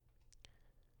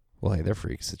Well, hey there,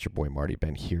 freaks. It's your boy Marty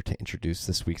Bent here to introduce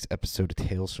this week's episode of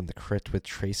Tales from the Crypt with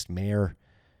Trace Mayer,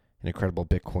 an incredible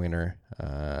Bitcoiner.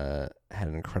 Had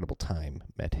an incredible time.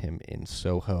 Met him in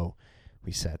Soho.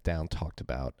 We sat down, talked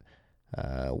about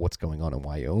what's going on in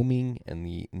Wyoming and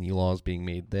the laws being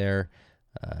made there.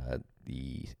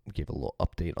 We gave a little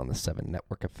update on the 7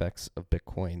 network effects of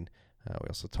Bitcoin. We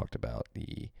also talked about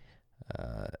the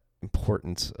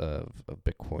importance of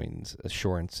Bitcoin's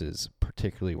assurances,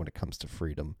 particularly when it comes to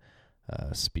freedom,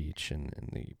 speech, and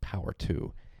the power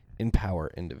to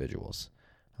empower individuals.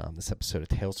 This episode of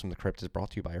Tales from the Crypt is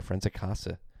brought to you by our friends at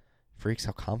Casa. Freaks,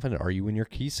 how confident are you in your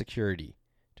key security?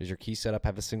 Does your key setup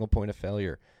have a single point of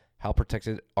failure? How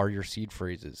protected are your seed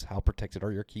phrases? How protected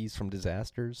are your keys from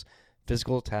disasters,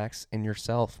 physical attacks, and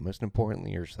yourself? Most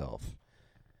importantly, yourself.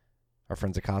 Our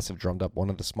friends at Casa have drummed up one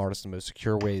of the smartest and most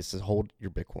secure ways to hold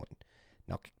your Bitcoin.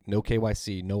 Now, no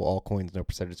KYC, no altcoins, no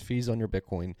percentage fees on your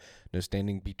Bitcoin, no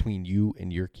standing between you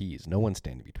and your keys. No one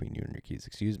standing between you and your keys,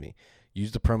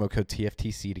 Use the promo code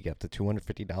TFTC to get up to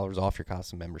 $250 off your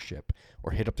Casa membership,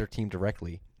 or hit up their team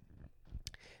directly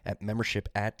at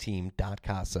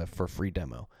membership@team.casa for a free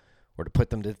demo, or to put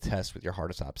them to the test with your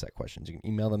hardest OPSEC questions. You can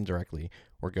email them directly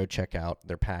or go check out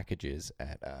their packages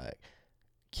at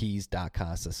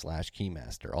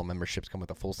keys.casa/keymaster. All memberships come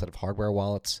with a full set of hardware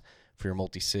wallets for your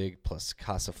multi-sig, plus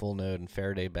Casa full node and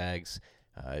Faraday bags.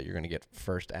 You're going to get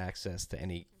first access to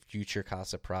any future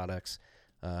Casa products.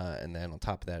 And then on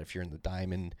top of that, if you're in the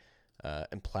Diamond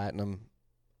and Platinum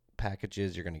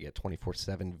packages, you're going to get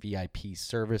 24/7 VIP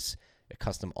service, a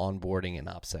custom onboarding, and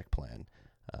OPSEC plan.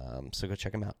 So go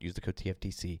check them out. Use the code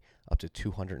TFTC, up to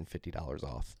 $250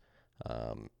 off.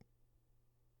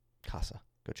 Casa.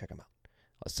 Go check them out.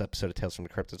 This episode of Tales from the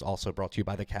Crypt is also brought to you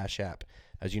by the Cash App.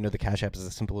 As you know, the Cash App is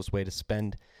the simplest way to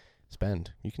spend.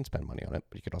 You can spend money on it,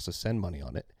 but you could also send money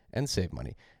on it and save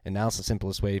money. And now it's the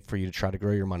simplest way for you to try to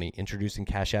grow your money. Introducing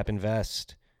Cash App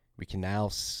Invest. We can now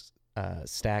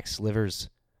stack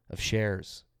slivers of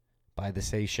shares by the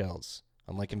Seychelles.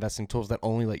 Unlike investing tools that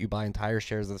only let you buy entire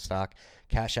shares of the stock,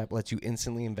 Cash App lets you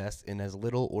instantly invest in as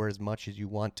little or as much as you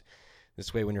want.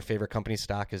 This way, when your favorite company's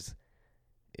stock is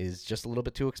just a little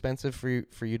bit too expensive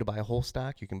for you to buy a whole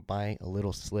stock, you can buy a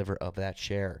little sliver of that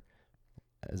share,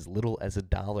 as little as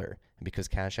 $1. And because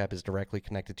Cash App is directly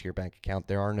connected to your bank account,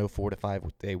 there are no 4 to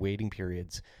 5 day waiting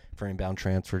periods for inbound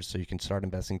transfers, so you can start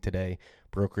investing today.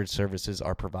 Brokerage services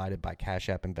are provided by Cash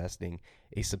App Investing,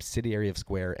 a subsidiary of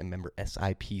Square and member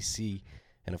SIPC.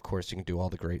 And of course, you can do all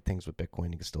the great things with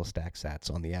Bitcoin. You can still stack sats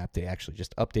on the app. They actually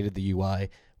just updated the UI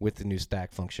with the new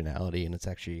stack functionality, and it's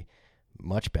actually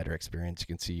much better experience. You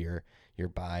can see your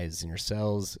buys and your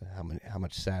sells, how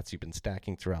much sats you've been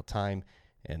stacking throughout time,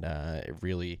 and it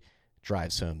really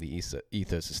drives home the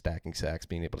ethos of stacking sats,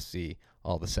 being able to see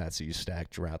all the sats that you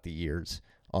stacked throughout the years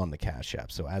on the Cash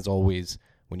App. So as always,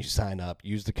 when you sign up,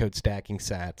 use the code Stacking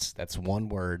Sats. That's one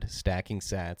word, Stacking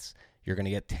Sats. You're going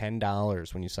to get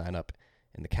 $10 when you sign up,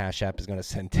 and the Cash App is going to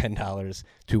send $10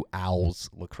 to Owls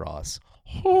Lacrosse.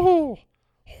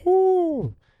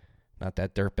 Not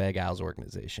that dirtbag Owls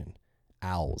organization.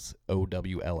 Owls,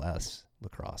 OWLS,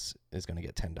 Lacrosse is going to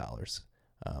get $10.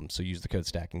 So use the code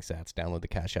Stacking Sats. Download the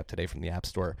Cash App today from the App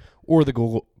Store or the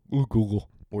Google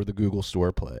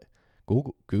Store Play.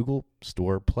 Google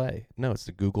Store Play. No, it's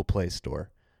the Google Play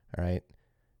Store. All right.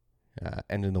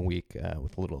 Ending the week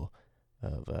with a little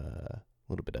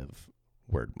bit of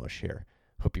word mush here.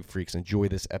 Hope you freaks enjoy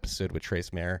this episode with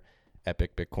Trace Mayer,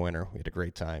 Epic Bitcoiner. We had a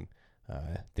great time.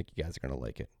 I think you guys are going to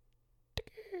like it.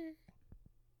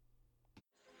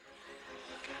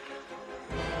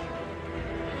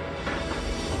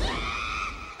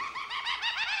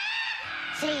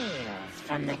 Tales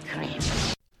from the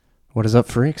Crypt. What is up,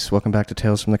 freaks? Welcome back to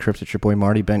Tales from the Crypt. It's your boy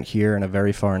Marty Bent here in a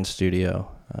very foreign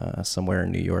studio, somewhere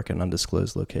in New York, an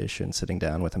undisclosed location, sitting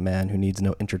down with a man who needs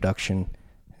no introduction.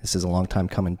 This is a long time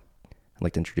coming. I'd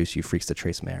like to introduce you freaks to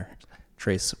Trace Mayer.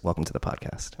 Trace, welcome to the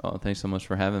podcast. Oh, thanks so much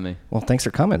for having me. Well, thanks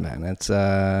for coming, man.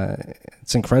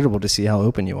 It's incredible to see how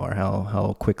open you are,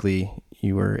 how quickly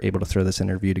you were able to throw this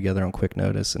interview together on quick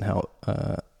notice, and how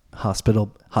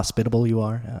hospitable you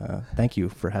are. Thank you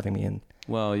for having me in.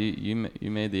 Well, you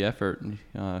made the effort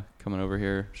coming over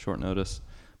here short notice,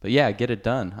 but yeah, get it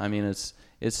done. I mean,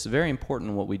 it's very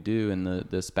important what we do in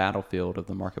this battlefield of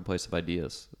the marketplace of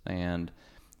ideas, and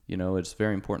it's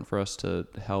very important for us to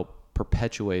help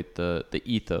perpetuate the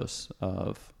ethos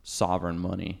of sovereign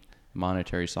money,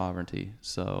 monetary sovereignty.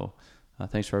 So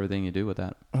thanks for everything you do with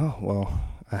that. Oh, well,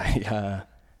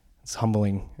 it's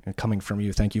humbling coming from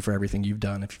you. Thank you for everything you've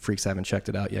done. If you freaks haven't checked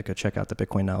it out yet, go check out the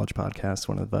Bitcoin Knowledge Podcast,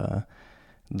 one of the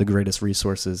the greatest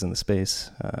resources in the space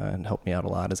and helped me out a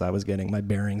lot as I was getting my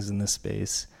bearings in this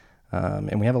space.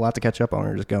 And we have a lot to catch up on.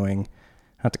 We're just going,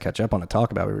 not to catch up on, to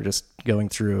talk about. We were just going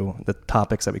through the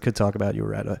topics that we could talk about. You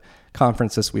were at a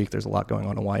conference this week. There's a lot going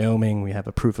on in Wyoming. We have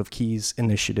a Proof of Keys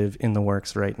initiative in the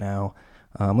works right now.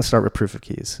 Let's start with Proof of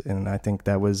Keys. And I think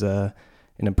that was an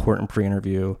important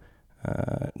pre-interview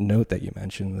note that you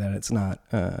mentioned,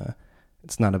 that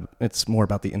it's more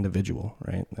about the individual,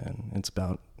 right? And it's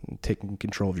about taking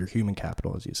control of your human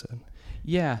capital, as you said.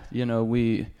 Yeah,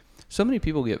 so many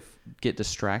people get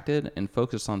distracted and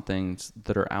focus on things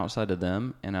that are outside of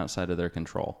them and outside of their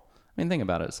control. I mean, think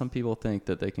about it. Some people think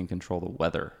that they can control the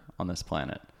weather on this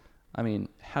planet. I mean,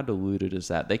 how diluted is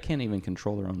that? They can't even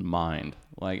control their own mind.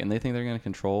 And they think they're going to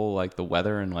control the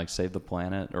weather and save the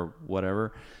planet or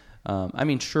whatever. I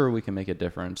mean, sure, we can make a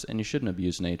difference, and you shouldn't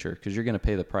abuse nature because you're going to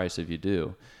pay the price if you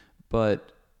do.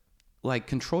 But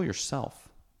control yourself,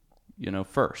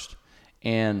 first.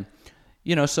 And,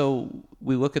 so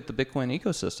we look at the Bitcoin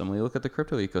ecosystem, we look at the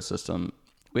crypto ecosystem.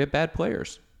 We have bad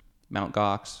players. Mt.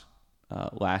 Gox,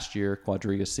 last year,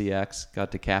 Quadriga CX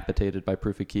got decapitated by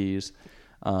Proof of Keys.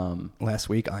 Last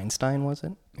week, Einstein, was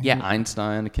it? Yeah,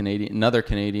 Einstein, another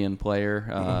Canadian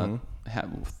player,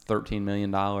 had $13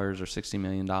 million or $60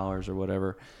 million or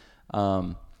whatever.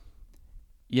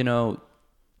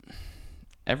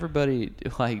 Everybody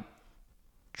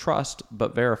trust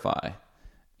but verify.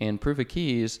 And Proof of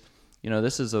Keys,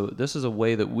 this is a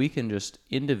way that we can just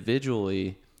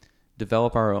individually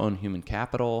develop our own human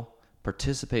capital,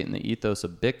 participate in the ethos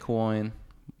of Bitcoin,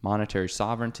 monetary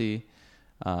sovereignty,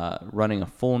 running a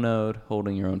full node,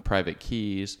 holding your own private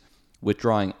keys,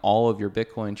 withdrawing all of your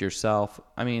Bitcoin to yourself.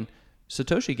 I mean,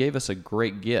 Satoshi gave us a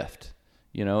great gift,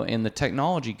 and the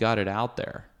technology got it out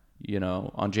there,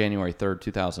 on January 3rd,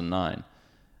 2009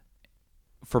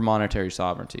 for monetary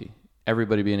sovereignty.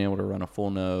 Everybody being able to run a full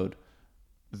node,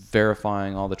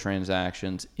 verifying all the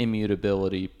transactions,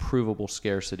 immutability, provable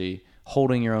scarcity,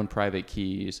 holding your own private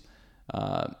keys,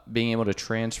 being able to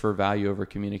transfer value over a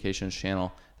communications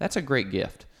channel. That's a great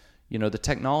gift. The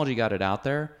technology got it out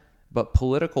there, but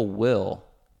political will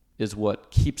is what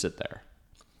keeps it there.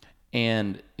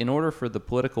 And in order for the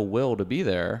political will to be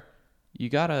there, you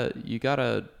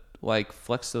gotta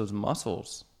flex those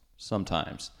muscles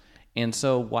sometimes. And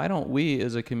so why don't we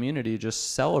as a community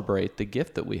just celebrate the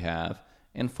gift that we have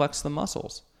and flex the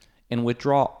muscles and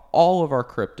withdraw all of our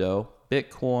crypto,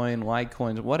 Bitcoin,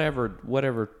 Litecoins,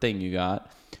 whatever thing you got,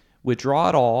 withdraw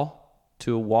it all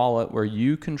to a wallet where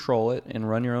you control it and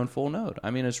run your own full node.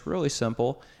 I mean, it's really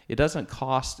simple. It doesn't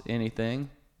cost anything,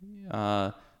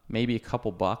 maybe a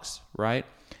couple bucks, right?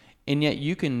 And yet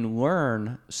you can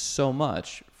learn so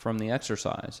much from the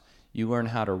exercise. You learn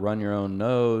how to run your own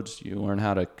nodes. You learn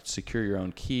how to secure your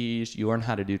own keys. You learn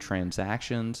how to do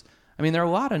transactions. I mean, there are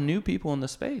a lot of new people in the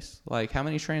space. How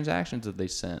many transactions have they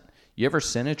sent? You ever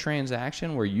sent a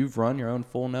transaction where you've run your own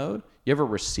full node? You ever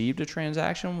received a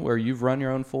transaction where you've run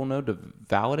your own full node to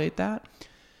validate that?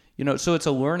 So it's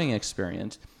a learning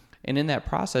experience. And in that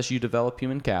process, you develop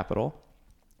human capital.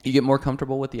 You get more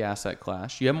comfortable with the asset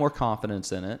class. You have more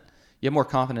confidence in it. You have more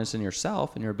confidence in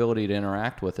yourself and your ability to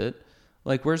interact with it.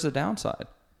 Where's the downside?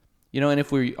 And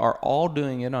if we are all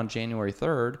doing it on January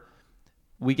 3rd,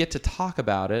 we get to talk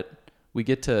about it. We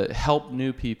get to help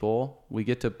new people. We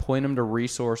get to point them to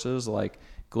resources like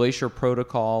Glacier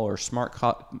Protocol or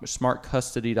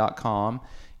smartcustody.com.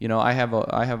 I have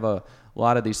a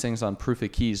lot of these things on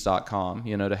proofofkeys.com,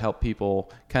 to help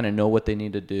people kind of know what they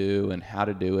need to do and how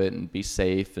to do it and be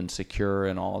safe and secure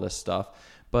and all this stuff.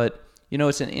 But,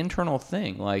 it's an internal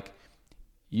thing.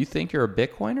 You think you're a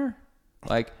Bitcoiner?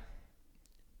 A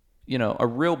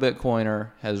real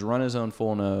Bitcoiner has run his own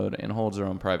full node and holds their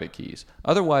own private keys.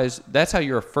 Otherwise, that's how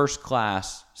you're a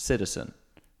first-class citizen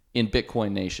in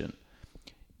Bitcoin Nation.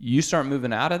 You start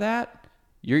moving out of that,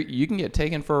 you can get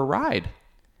taken for a ride.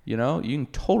 You can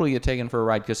totally get taken for a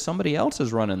ride because somebody else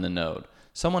is running the node.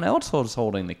 Someone else is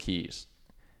holding the keys.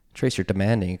 Trace, you're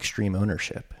demanding extreme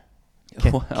ownership.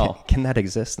 Can that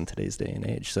exist in today's day and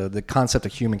age? So the concept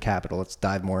of human capital, let's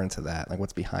dive more into that.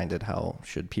 What's behind it? How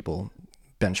should people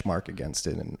benchmark against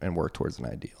it and work towards an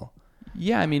ideal?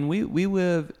 Yeah, I mean, we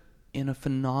live in a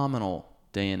phenomenal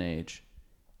day and age.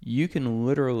 You can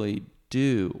literally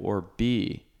do or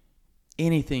be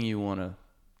anything you want to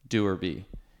do or be.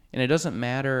 And it doesn't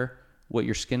matter what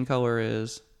your skin color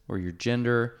is or your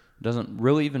gender. It doesn't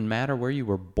really even matter where you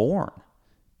were born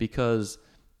because,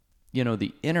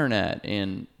 the internet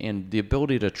and the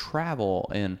ability to travel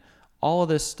and all of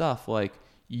this stuff,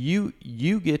 you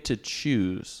get to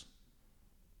choose.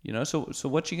 So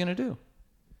what you going to do?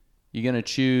 You going to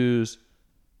choose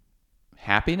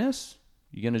happiness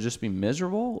You going to just be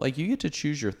miserable? Like, you get to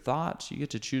choose your thoughts. You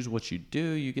get to choose what you do.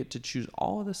 You get to choose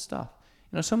all of this stuff.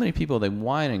 You know, so many people, they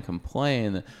whine and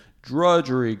complain that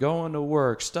drudgery, going to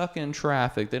work, stuck in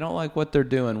traffic. They don't like what they're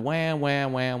doing. Wham,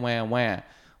 wham, wham, wham, wham.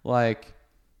 Like,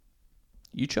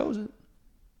 you chose it.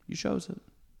 You chose it.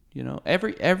 You know,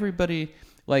 everybody,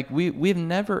 like, we've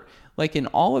never, like, in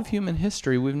all of human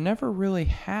history, we've never really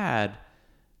had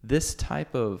this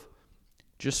type of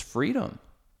just freedom.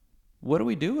 What do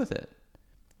we do with it?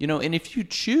 You know, and if you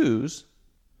choose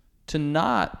to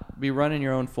not be running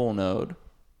your own full node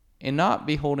and not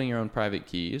be holding your own private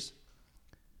keys,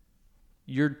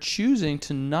 you're choosing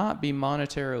to not be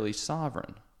monetarily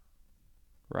sovereign,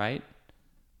 right?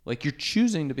 Like, you're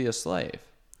choosing to be a slave.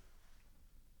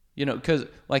 You know, because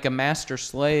like a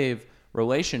master-slave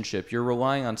relationship, you're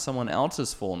relying on someone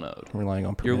else's full node. Relying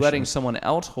on permission. You're letting someone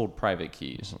else hold private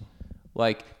keys. Mm-hmm.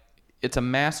 Like, it's a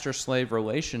master-slave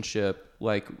relationship.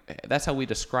 Like, that's how we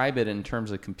describe it in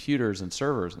terms of computers and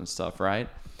servers and stuff, right?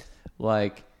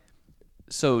 Like,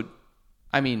 so,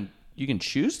 I mean, you can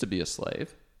choose to be a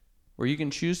slave, or you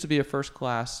can choose to be a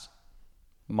first-class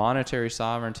monetary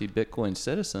sovereignty Bitcoin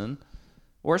citizen,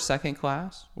 or second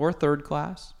class, or third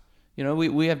class. You know,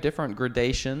 we have different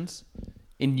gradations,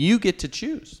 and you get to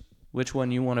choose which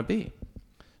one you want to be.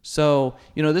 So,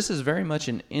 you know, this is very much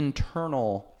an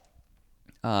internal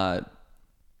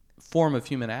form of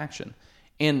human action.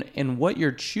 And what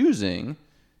you're choosing,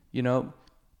 you know,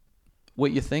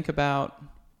 what you think about,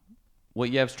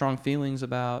 what you have strong feelings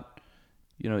about,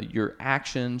 you know, your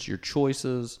actions, your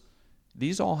choices,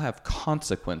 these all have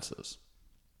consequences.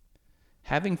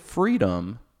 Having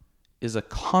freedom is a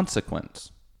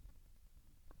consequence,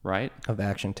 right? Of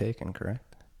action taken,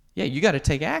 correct? Yeah, you got to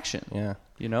take action. Yeah.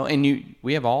 You know, and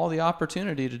we have all the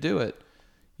opportunity to do it.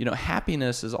 You know,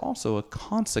 happiness is also a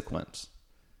consequence.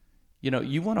 You know,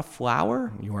 you want a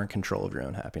flower? You are in control of your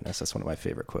own happiness. That's one of my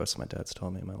favorite quotes my dad's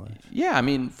told me in my life. Yeah, I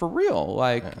mean, for real.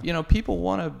 Like, yeah. You know, people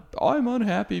want to, oh, I'm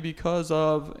unhappy because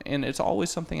of, and it's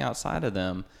always something outside of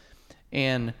them.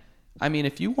 And, I mean,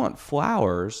 if you want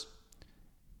flowers,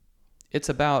 it's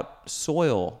about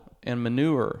soil and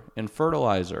manure and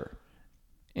fertilizer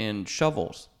and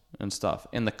shovels and stuff.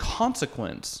 And the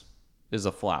consequence is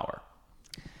a flower.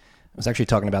 I was actually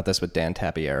talking about this with Dan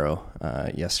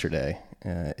Tapiero yesterday.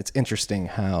 It's interesting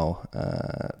how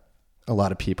a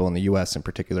lot of people in the U.S. in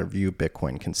particular view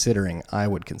Bitcoin, considering I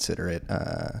would consider it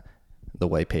the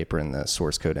white paper and the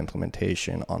source code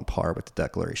implementation on par with the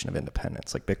Declaration of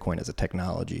Independence. Like, Bitcoin as a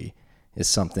technology is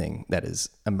something that is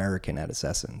American at its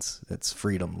essence. It's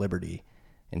freedom, liberty,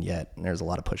 and yet there's a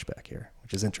lot of pushback here,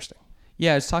 which is interesting.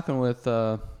 Yeah, I was talking with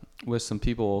some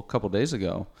people a couple days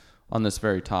ago on this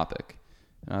very topic.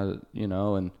 You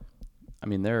know, and I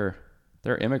mean, they're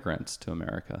immigrants to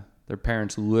America. Their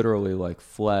parents literally like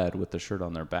fled with the shirt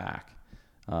on their back.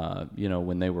 You know,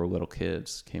 when they were little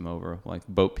kids, came over, like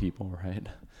boat people, right?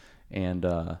 And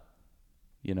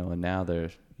you know, and now they're,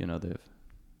 you know,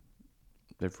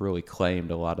 they've really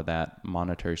claimed a lot of that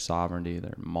monetary sovereignty.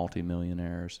 They're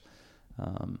multimillionaires.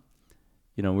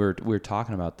 You know, we're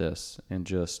talking about this, and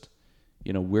just,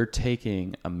 you know, we're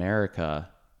taking America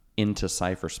into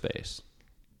cyberspace.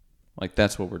 Like,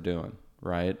 that's what we're doing,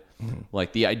 right? Mm-hmm.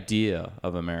 Like, the idea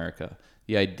of America,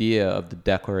 the idea of the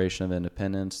Declaration of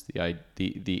Independence,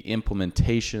 the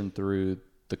implementation through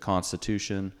the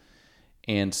Constitution,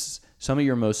 and some of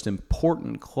your most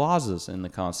important clauses in the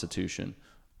Constitution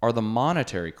are the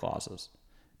monetary clauses.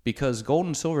 Because gold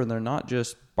and silver, they're not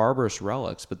just barbarous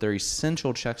relics, but they're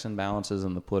essential checks and balances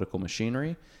in the political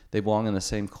machinery. They belong in the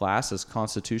same class as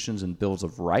constitutions and bills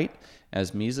of right,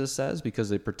 as Mises says, because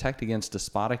they protect against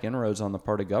despotic inroads on the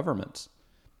part of governments.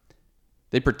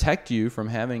 They protect you from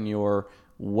having your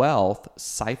wealth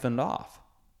siphoned off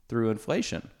through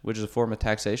inflation, which is a form of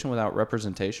taxation without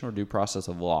representation or due process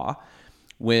of law.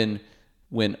 When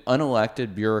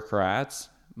unelected bureaucrats,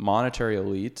 monetary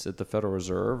elites at the Federal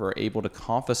Reserve are able to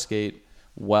confiscate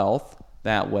wealth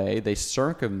that way, they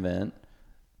circumvent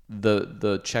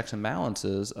the checks and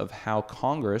balances of how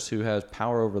Congress, who has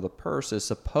power over the purse, is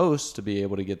supposed to be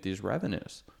able to get these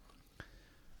revenues.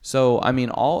 So, I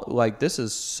mean, this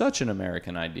is such an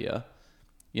American idea.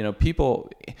 You know,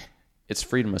 it's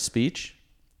freedom of speech.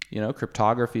 You know,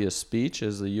 cryptography is speech,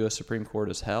 as the U.S. Supreme Court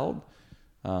has held.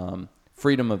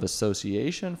 Freedom of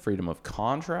association, freedom of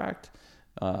contract,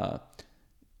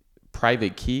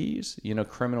 private keys, you know,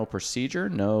 criminal procedure,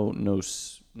 no,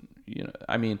 you know,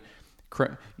 I mean,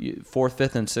 Fourth,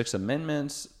 Fifth, and Sixth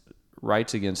Amendments,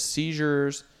 rights against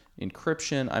seizures,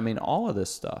 encryption. I mean, all of this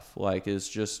stuff, like, is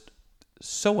just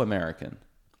so American,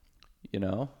 you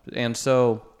know? And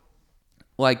so,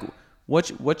 like,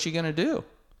 what you gonna do?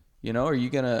 You know, are you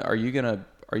gonna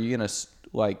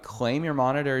like claim your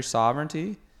monetary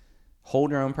sovereignty,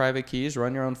 hold your own private keys,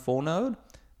 run your own full node?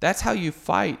 That's how you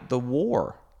fight the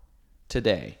war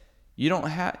today. You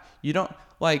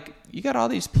got all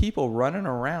these people running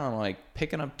around like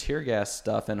picking up tear gas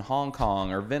stuff in Hong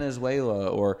Kong or Venezuela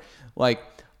or like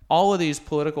all of these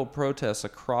political protests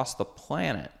across the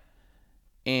planet.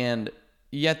 And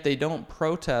yet they don't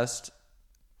protest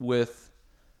with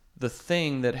the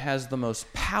thing that has the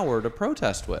most power to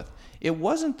protest with. It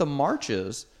wasn't the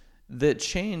marches that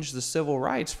changed the civil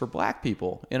rights for black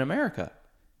people in America.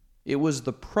 It was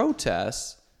the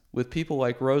protests with people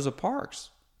like Rosa Parks.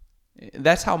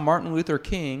 That's how Martin Luther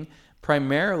King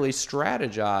primarily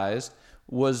strategized,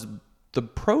 was the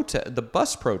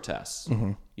bus protests.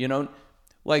 Mm-hmm. You know,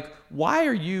 like, why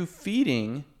are you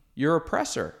feeding your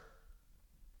oppressor?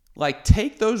 Like,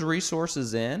 take those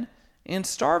resources in and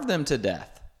starve them to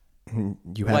death.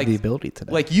 You have the ability to do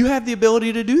that. Like, you have the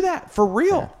ability to do that for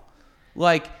real. Yeah.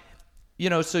 Like, you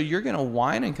know, so you're going to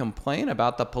whine and complain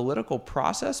about the political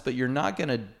process, but you're not going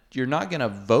to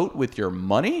vote with your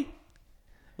money?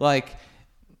 Like,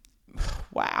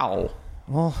 wow.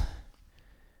 Well,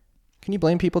 can you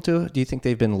blame people too? Do you think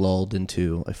they've been lulled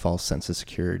into a false sense of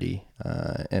security?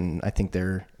 And I think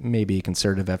there may be a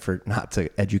concerted effort not to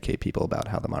educate people about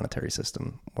how the monetary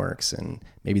system works, and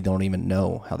maybe they don't even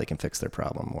know how they can fix their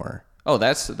problem. Or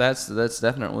that's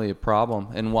definitely a problem,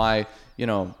 and why, you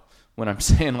know, when I'm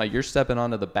saying like you're stepping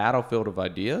onto the battlefield of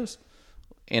ideas,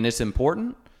 and it's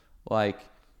important. Like,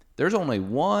 there's only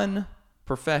one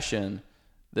profession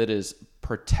that is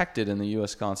protected in the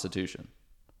U.S. Constitution: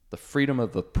 the freedom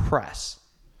of the press,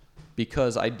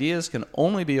 because ideas can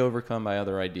only be overcome by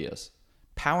other ideas.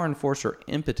 Power and force are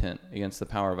impotent against the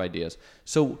power of ideas.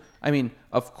 So, I mean,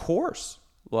 of course,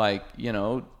 like, you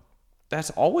know, that's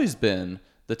always been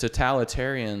the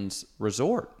totalitarian's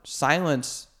resort.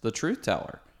 Silence the truth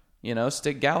teller. You know,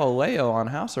 stick Galileo on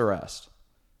house arrest.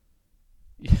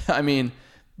 I mean,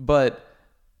 but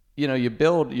you know, you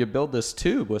build this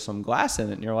tube with some glass in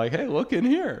it, and you're like, hey, look in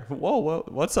here. Whoa,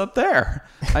 what's up there?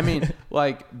 I mean,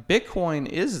 like, Bitcoin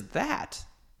is that.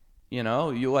 You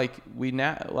know,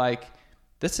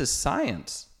 this is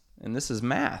science and this is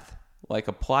math, like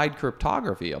applied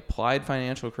cryptography, applied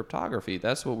financial cryptography.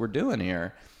 That's what we're doing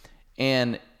here.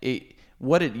 And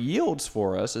what it yields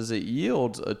for us is it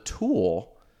yields a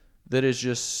tool that is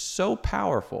just so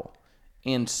powerful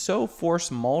and so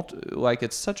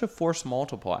it's such a force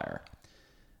multiplier.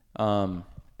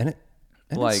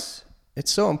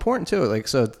 It's so important too. Like,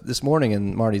 so this morning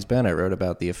in Marty's Ben, I wrote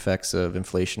about the effects of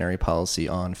inflationary policy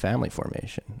on family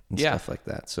formation and stuff like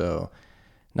that. So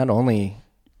not only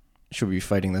should we be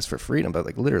fighting this for freedom, but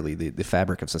like literally the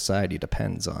fabric of society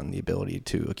depends on the ability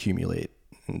to accumulate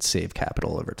and save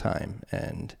capital over time.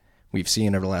 And we've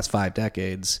seen over the last 5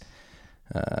 decades,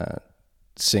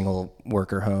 single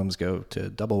worker homes go to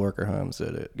double worker homes,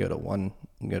 go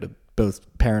to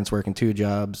both parents working 2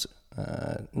 jobs,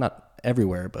 not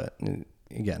everywhere, but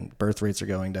again, birth rates are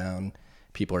going down.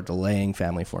 People are delaying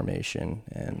family formation,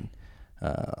 and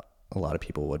a lot of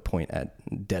people would point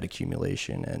at debt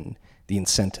accumulation and the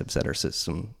incentives that our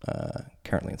system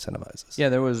currently incentivizes. Yeah,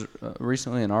 there was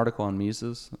recently an article on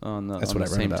Mises on the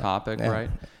same topic, right?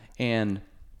 And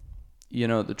you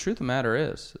know, the truth of the matter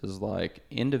is like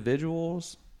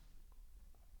individuals,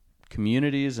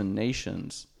 communities, and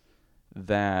nations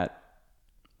that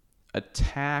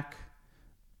attack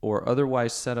or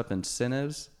otherwise set up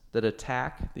incentives that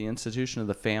attack the institution of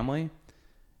the family,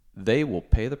 they will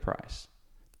pay the price,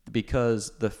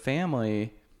 because the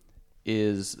family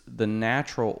is the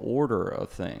natural order of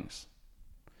things.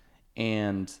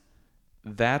 And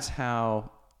that's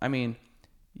how, I mean,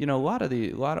 you know, a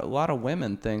lot of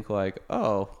women think like,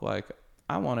 oh, like,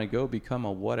 I want to go become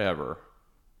a whatever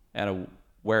at a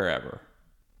wherever,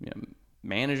 you know,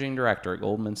 managing director at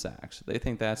Goldman Sachs. They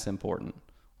think that's important,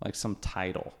 like some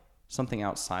title, something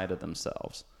outside of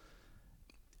themselves.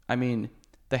 I mean,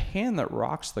 the hand that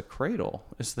rocks the cradle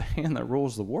is the hand that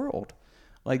rules the world.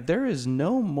 Like, there is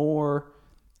no more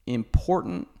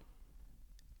important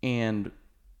and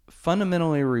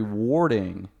fundamentally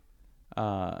rewarding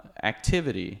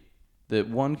activity that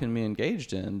one can be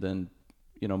engaged in than,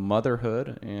 you know,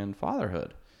 motherhood and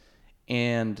fatherhood,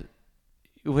 and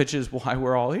which is why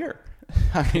we're all here.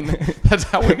 I mean, that's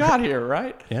how we got here,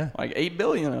 right? Yeah. Like 8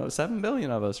 billion of us, 7 billion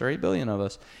of us, or 8 billion of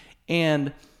us.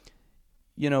 And,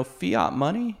 you know, fiat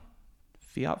money,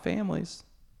 fiat families,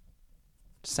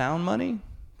 sound money,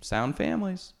 sound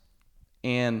families.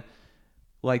 And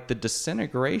like the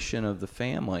disintegration of the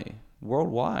family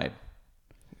worldwide.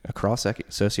 Across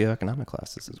socioeconomic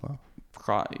classes as well.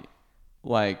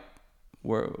 Like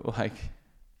we're like,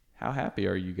 how happy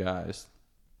are you guys?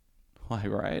 Like,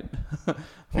 right? I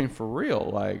mean, for real,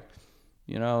 like,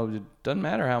 you know, it doesn't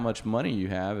matter how much money you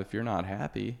have if you're not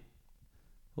happy.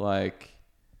 Like,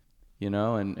 you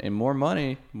know, and more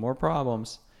money, more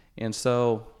problems. And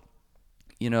so,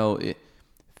 you know,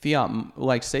 fiat,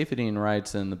 like Saifedean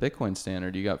writes in the Bitcoin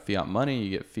Standard, you got fiat money, you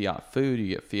get fiat food, you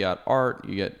get fiat art,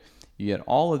 you get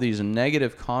all of these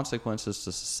negative consequences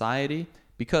to society,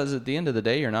 because at the end of the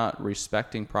day, you're not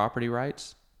respecting property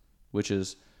rights, which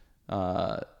is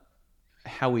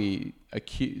how we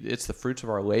it's the fruits of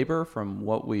our labor from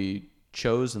what we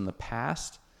chose in the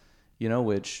past, you know,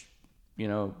 which, you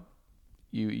know,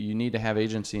 you need to have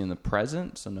agency in the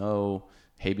present. So no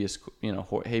habeas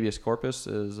corpus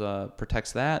is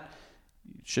protects that.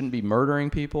 You shouldn't be murdering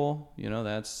people. You know,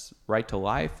 that's right to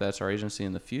life. That's our agency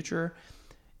in the future.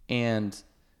 And,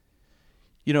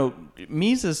 you know,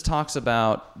 Mises talks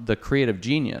about the creative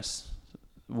genius,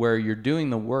 where you're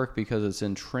doing the work because it's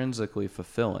intrinsically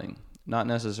fulfilling, not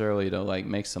necessarily to like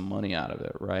make some money out of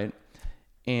it, right?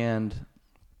 And,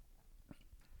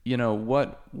 you know,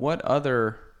 what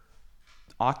other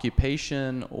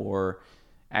occupation or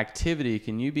activity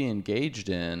can you be engaged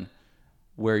in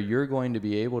where you're going to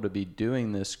be able to be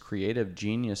doing this creative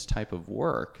genius type of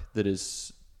work that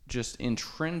is just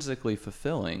intrinsically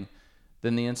fulfilling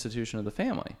than the institution of the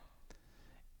family?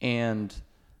 And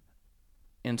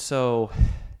so,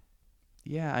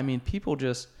 yeah, I mean, people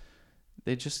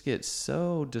they just get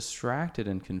so distracted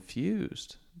and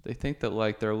confused. They think that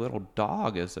like their little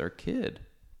dog is their kid.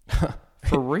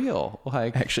 For real.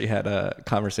 Like, I actually had a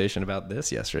conversation about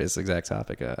this yesterday. This exact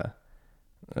topic. A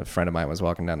friend of mine was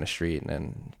walking down the street, and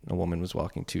then a woman was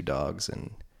walking two dogs,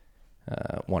 and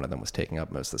one of them was taking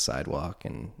up most of the sidewalk,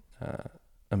 and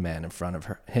a man in front of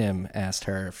him asked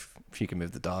her if she could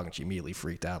move the dog, and she immediately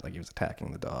freaked out like he was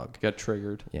attacking the dog. Got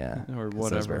triggered. Yeah. Or 'cause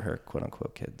whatever. Those were her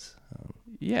quote-unquote kids.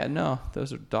 Yeah, no,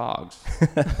 those are dogs.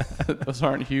 Those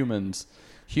aren't humans.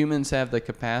 Humans have the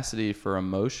capacity for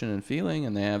emotion and feeling,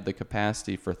 and they have the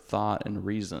capacity for thought and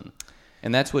reason.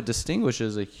 And that's what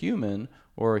distinguishes a human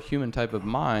or a human type of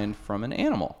mind from an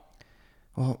animal.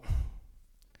 Well,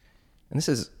 and this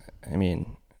is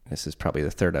probably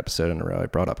the third episode in a row I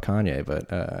brought up Kanye, but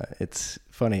it's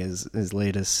funny, his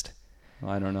latest...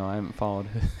 I don't know. I haven't followed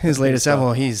his latest album.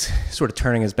 Well, he's sort of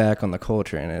turning his back on the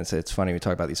culture, and it's funny. We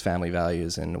talk about these family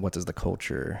values and what does the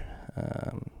culture...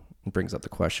 It brings up the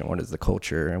question: what is the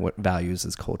culture, and what values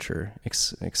is culture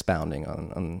expounding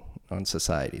on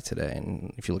society today?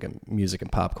 And if you look at music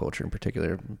and pop culture in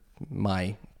particular,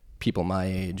 people my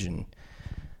age and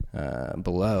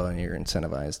below, and you're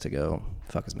incentivized to go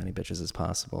fuck as many bitches as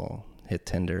possible, hit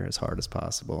Tinder as hard as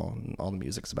possible, and all the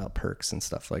music's about perks and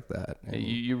stuff like that. And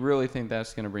You really think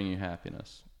that's going to bring you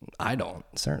happiness? I don't.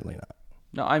 Certainly not.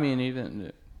 No, I mean,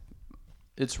 even...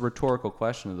 It's a rhetorical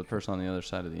question to the person on the other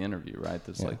side of the interview, right?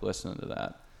 That's like listening to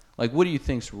that. Like, what do you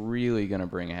think's really going to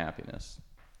bring happiness?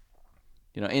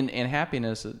 You know, and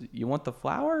happiness, you want the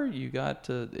flower,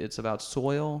 it's about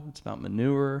soil, it's about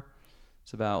manure,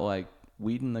 it's about like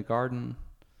weeding the garden.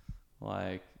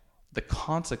 Like, the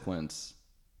consequence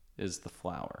is the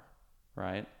flower,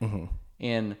 right? Mm-hmm.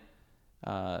 And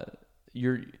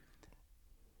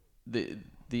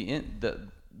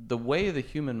the way the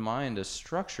human mind is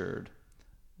structured,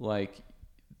 like,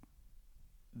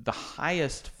 the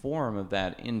highest form of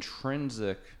that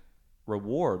intrinsic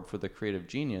reward for the creative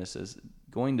genius is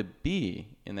going to be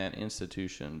in that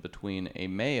institution between a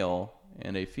male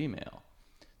and a female.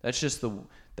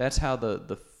 That's how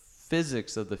the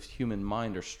physics of the human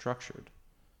mind are structured.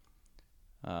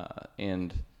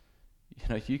 And you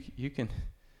know, you can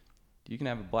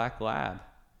have a black lab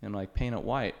and like paint it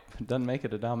white. It doesn't make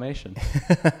it a Dalmatian.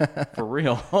 For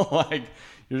real. Like,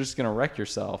 you're just going to wreck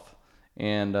yourself.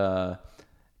 And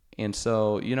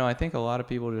so, you know, I think a lot of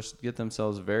people just get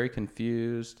themselves very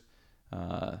confused.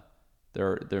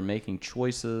 They're making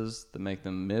choices that make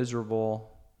them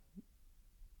miserable.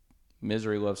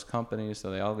 Misery loves company, so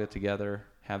they all get together,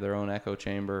 have their own echo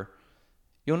chamber.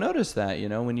 You'll notice that, you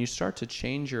know, when you start to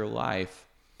change your life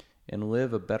and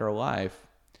live a better life,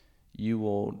 you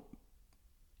will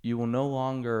no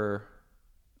longer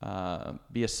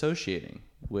be associating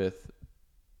with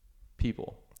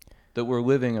people that were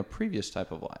living a previous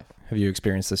type of life. Have you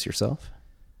experienced this yourself?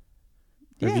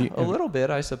 Yeah, a little bit,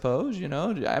 I suppose. You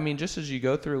know, I mean, just as you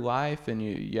go through life and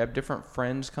you have different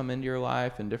friends come into your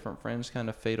life and different friends kind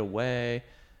of fade away,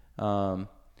 you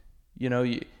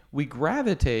know, we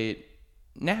gravitate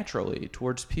naturally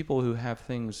towards people who have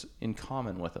things in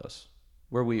common with us,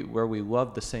 where we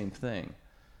love the same thing.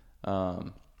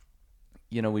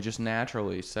 You know, we just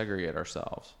naturally segregate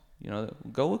ourselves.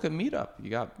 Go look at Meetup. You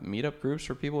got Meetup groups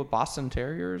for people with Boston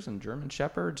Terriers and German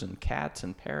Shepherds and cats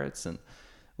and parrots, and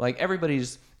like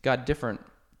everybody's got different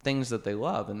things that they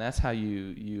love, and that's how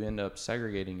you end up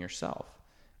segregating yourself.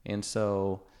 And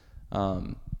so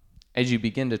as you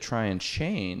begin to try and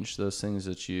change those things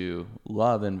that you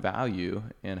love and value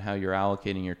and how you're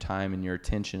allocating your time and your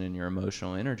attention and your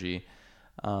emotional energy,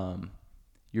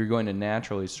 you're going to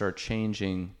naturally start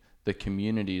changing the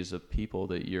communities of people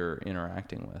that you're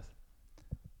interacting with.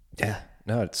 Yeah,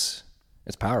 no, it's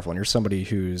powerful. And you're somebody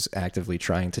who's actively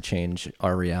trying to change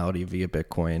our reality via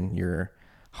Bitcoin. You're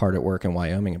hard at work in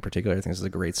Wyoming in particular. I think this is a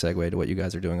great segue to what you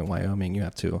guys are doing in Wyoming. You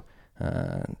have to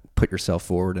put yourself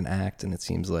forward and act. And it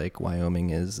seems like Wyoming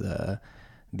is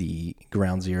the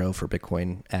ground zero for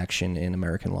Bitcoin action in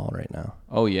American law right now.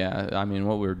 Oh, yeah. I mean,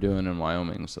 what we're doing in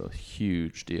Wyoming is a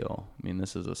huge deal. I mean,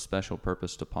 this is a special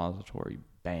purpose depository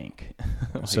bank.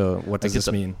 So what does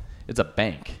this mean? It's a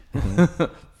bank.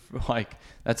 Like,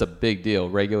 that's a big deal.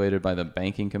 Regulated by the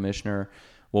banking commissioner.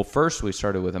 Well, first we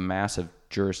started with a massive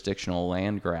jurisdictional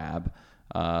land grab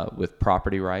with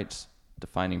property rights,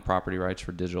 defining property rights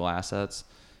for digital assets.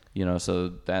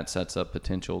 So that sets up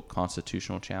potential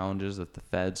constitutional challenges if the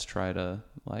feds try to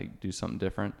do something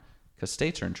different, because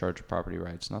states are in charge of property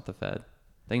rights, not the Fed.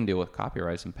 They can deal with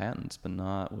copyrights and patents, but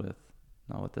not with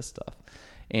this stuff.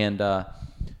 And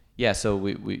so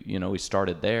we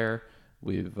started there.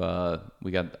 We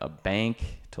got a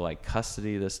bank to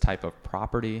custody this type of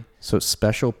property. So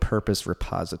special purpose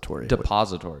repository.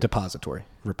 Depository.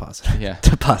 Repository. Yeah.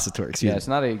 Depository. Excuse me. It's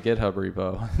not a GitHub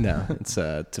repo. No, it's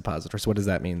a depository. So what does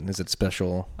that mean? Is it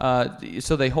special?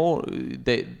 So they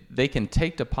can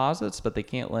take deposits, but they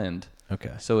can't lend.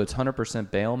 Okay. So it's 100%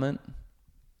 bailment.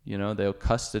 They'll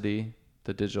custody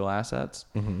the digital assets.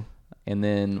 Mm-hmm. And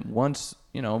then once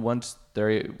we have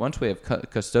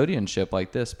custodianship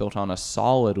like this built on a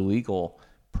solid legal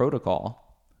protocol,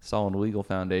 solid legal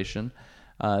foundation,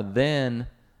 then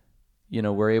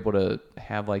we're able to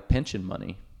have pension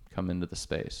money come into the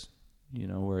space.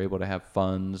 We're able to have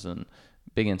funds and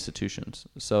big institutions.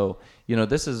 So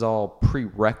this is all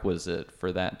prerequisite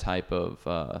for that type of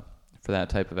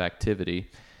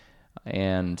activity,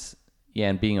 and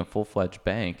being a full-fledged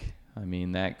bank. I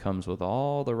mean, that comes with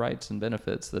all the rights and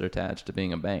benefits that attach to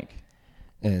being a bank.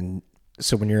 And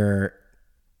so when you're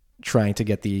trying to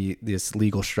get this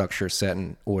legal structure set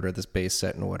in order, this base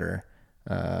set in order,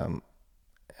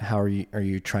 how are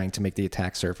you trying to make the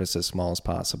attack surface as small as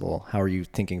possible? How are you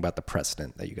thinking about the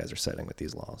precedent that you guys are setting with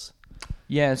these laws?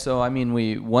 Yeah, so I mean,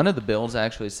 one of the bills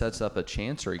actually sets up a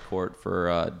chancery court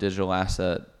for digital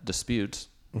asset disputes.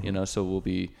 Mm-hmm. So we'll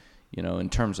be, in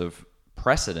terms of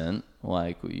precedent,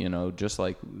 just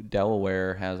like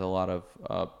Delaware has a lot of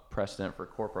precedent for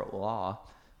corporate law,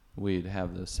 we'd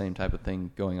have the same type of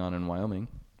thing going on in Wyoming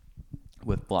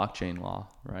with blockchain law,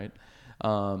 right?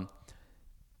 The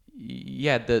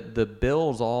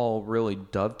bills all really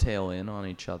dovetail in on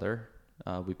each other.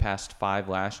 We passed 5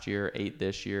 last year, 8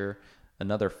 this year,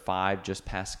 another 5 just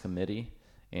passed committee,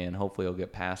 and hopefully it'll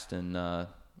get passed in the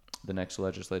next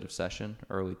legislative session,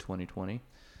 early 2020.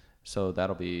 So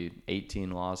that'll be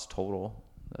 18 laws total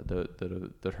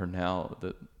that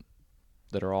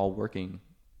are all working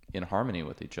in harmony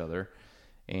with each other,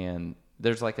 and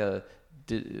there's like a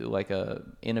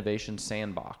innovation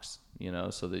sandbox,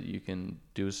 so that you can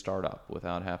do a startup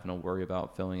without having to worry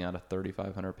about filling out a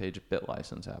 3,500 page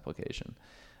BitLicense application.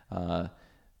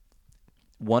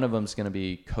 One of them is going to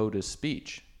be code as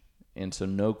speech, and so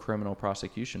no criminal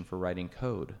prosecution for writing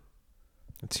code.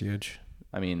 That's huge.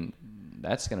 I mean,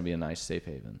 that's going to be a nice safe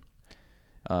haven,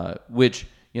 which,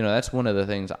 that's one of the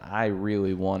things I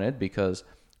really wanted, because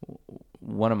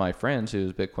one of my friends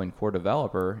who's a Bitcoin core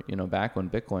developer, back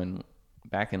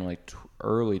in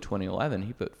early 2011,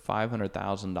 he put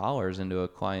 $500,000 into a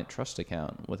client trust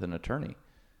account with an attorney,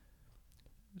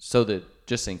 so that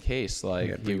just in case he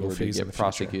were to get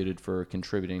prosecuted for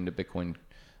contributing to Bitcoin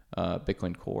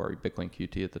Core, Bitcoin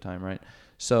QT at the time, right?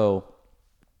 So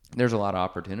there's a lot of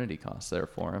opportunity costs there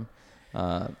for him.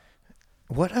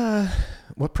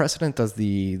 What precedent does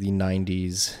the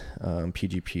 90s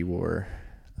PGP war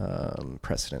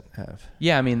precedent have?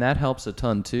 Yeah, I mean, that helps a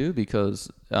ton too, because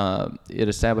it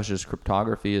establishes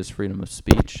cryptography as freedom of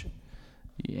speech,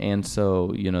 and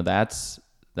so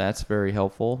that's very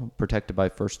helpful, protected by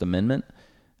First Amendment.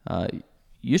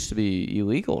 Used to be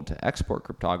illegal to export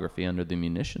cryptography under the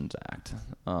Munitions Act.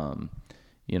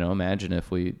 Imagine if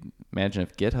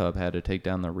GitHub had to take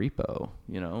down the repo,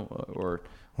 or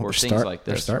things like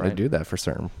this. They're starting right? to do that for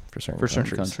certain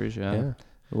countries. Yeah.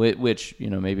 Which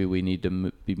maybe we need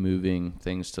to be moving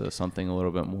things to something a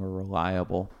little bit more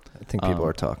reliable. I think people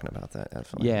are talking about that.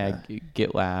 Definitely. Yeah,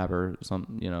 GitLab or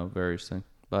some, various things.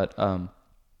 But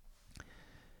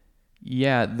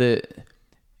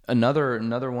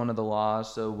another one of the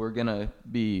laws. So we're gonna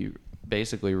be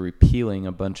basically repealing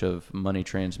a bunch of money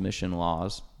transmission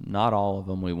laws. Not all of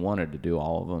them. We wanted to do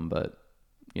all of them, but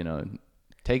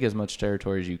take as much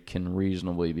territory as you can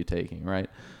reasonably be taking, right?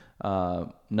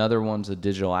 Another one's a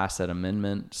digital asset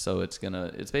amendment. So it's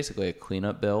basically a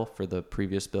cleanup bill for the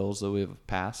previous bills that we've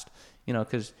passed,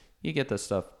 because you get this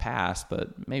stuff passed,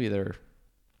 but maybe it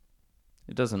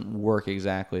doesn't work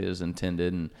exactly as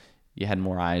intended, and you had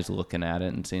more eyes looking at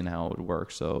it and seeing how it would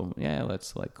work. So yeah,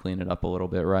 let's clean it up a little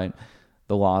bit, right?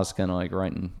 The law is kind of like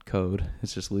writing code.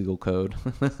 It's just legal code.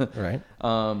 Right.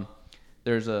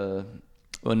 There's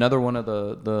another one of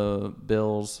the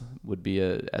bills would be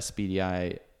a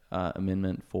SBDI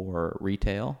amendment for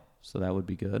retail. So that would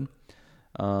be good.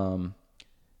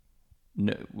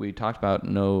 We talked about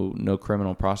no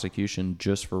criminal prosecution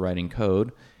just for writing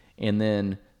code. And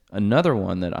then another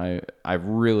one that I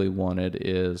really wanted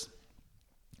is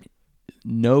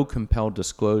no compelled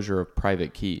disclosure of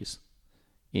private keys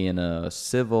in a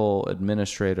civil,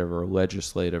 administrative, or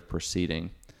legislative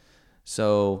proceeding.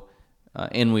 So,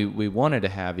 and we wanted to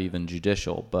have even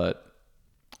judicial, but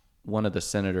one of the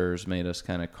senators made us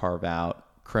kind of carve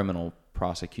out criminal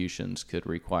prosecutions could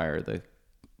require the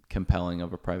compelling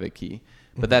of a private key.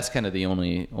 But that's kind of the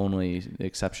only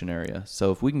exception area.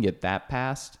 So if we can get that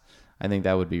passed, I think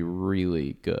that would be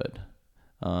really good.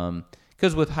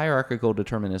 Because with hierarchical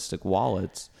deterministic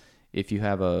wallets, if you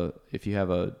have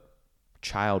a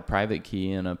child private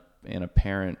key and a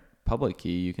parent public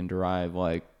key, you can derive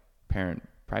parent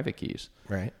private keys.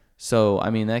 Right. So I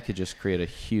mean that could just create a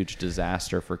huge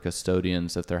disaster for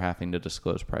custodians if they're having to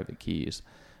disclose private keys.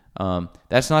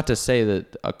 That's not to say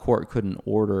that a court couldn't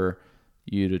order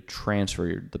you to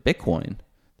transfer the Bitcoin.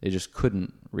 They just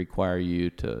couldn't require you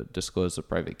to disclose the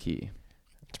private key.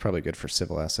 It's probably good for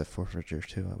civil asset forfeiture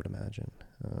too, I would imagine.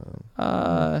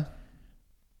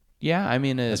 Yeah, I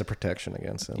mean, as a protection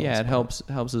against it. Yeah, it helps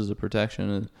as a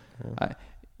protection. Yeah.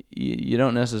 You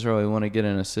don't necessarily want to get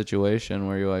in a situation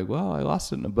where you're like, well, I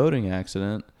lost it in a boating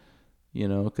accident,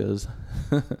 because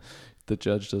the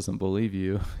judge doesn't believe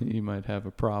you. You might have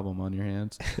a problem on your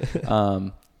hands.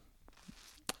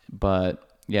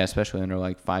 But yeah, especially under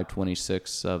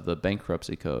 526 of the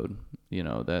bankruptcy code,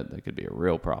 that could be a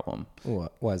real problem.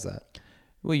 Why is that?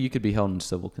 Well, you could be held in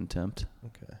civil contempt.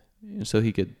 Okay. So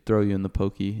he could throw you in the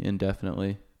pokey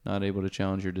indefinitely, not able to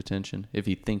challenge your detention if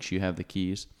he thinks you have the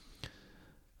keys.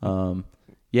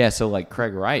 Yeah, so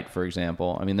Craig Wright, for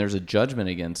example, I mean, there's a judgment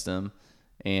against him,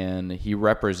 and he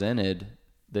represented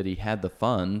that he had the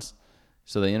funds,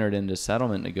 so they entered into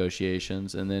settlement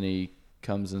negotiations, and then he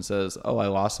comes and says, oh, I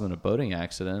lost them in a boating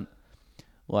accident.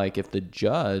 If the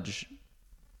judge,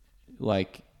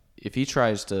 if he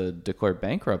tries to declare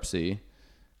bankruptcy,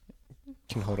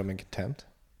 can hold him in contempt?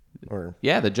 Or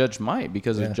yeah, the judge might,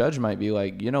 because the judge might be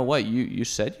like, you know what, you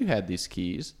said you had these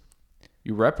keys.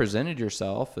 You represented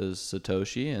yourself as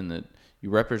Satoshi, and that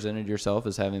you represented yourself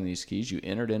as having these keys. You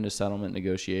entered into settlement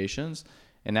negotiations,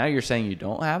 and now you're saying you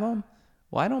don't have them?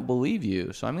 Well, I don't believe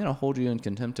you, so I'm going to hold you in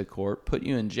contempt of court, put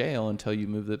you in jail until you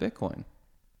move the Bitcoin.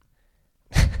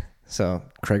 So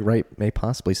Craig Wright may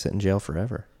possibly sit in jail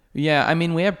forever. Yeah, I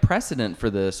mean, we have precedent for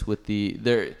this with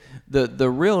the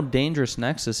real dangerous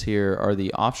nexus here are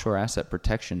the offshore asset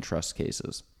protection trust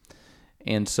cases.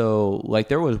 And so,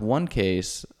 there was one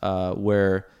case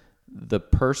where the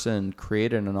person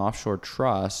created an offshore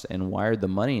trust and wired the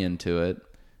money into it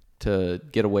to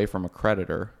get away from a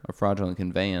creditor, a fraudulent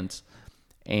conveyance.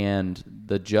 And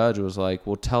the judge was like,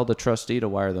 well, tell the trustee to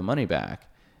wire the money back.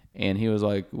 And he was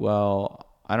like, well,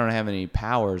 I don't have any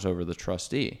powers over the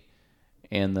trustee.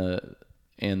 And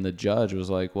the judge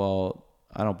was like, well,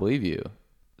 I don't believe you.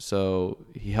 So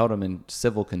he held him in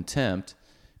civil contempt,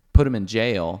 put him in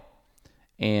jail,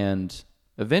 and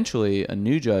eventually a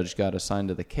new judge got assigned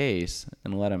to the case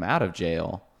and let him out of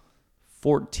jail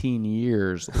 14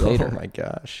 years later. Oh my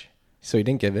gosh. So he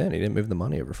didn't give in. He didn't move the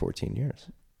money over 14 years.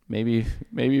 Maybe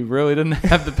he really didn't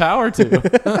have the power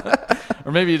to.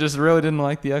 Or maybe he just really didn't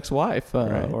like the ex-wife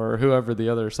right. Or whoever the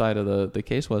other side of the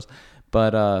case was.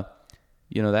 But,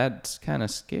 that's kind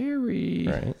of scary.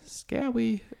 Right.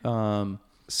 Scary.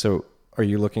 So are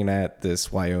you looking at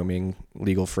this Wyoming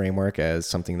legal framework as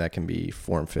something that can be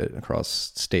form-fit across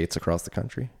states across the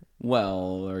country?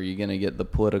 Well, are you going to get the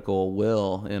political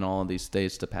will in all of these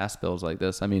states to pass bills like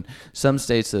this? I mean, some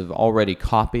states have already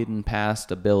copied and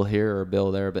passed a bill here or a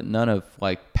bill there, but none have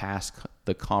passed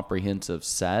the comprehensive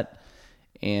set.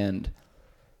 And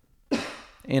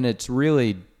it's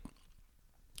really,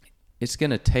 it's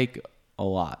going to take a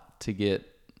lot to get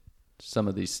some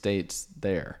of these states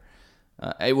there.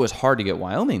 It was hard to get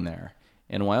Wyoming there,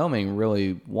 and Wyoming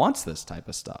really wants this type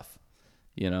of stuff.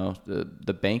 You know,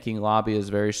 the banking lobby is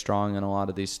very strong in a lot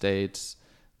of these states.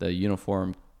 The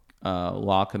Uniform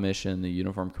Law Commission, the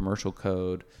Uniform Commercial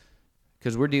Code,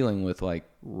 because we're dealing with like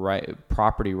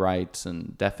property rights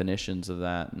and definitions of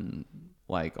that and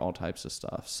like all types of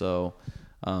stuff. So,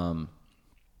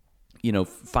 you know,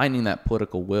 finding that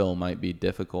political will might be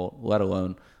difficult, let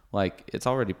alone like it's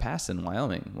already passed in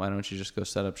Wyoming. Why don't you just go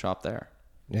set up shop there?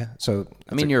 Yeah. So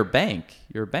I mean, you're a bank,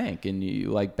 and you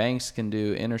like banks can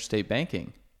do interstate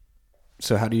banking.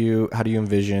 So how do you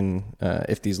envision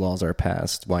if these laws are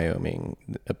passed, Wyoming,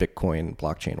 a Bitcoin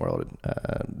blockchain world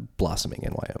blossoming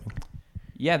in Wyoming?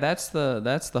 Yeah, that's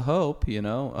the hope. You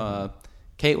know,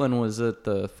 Caitlin was at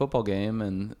the football game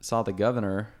and saw the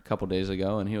governor a couple days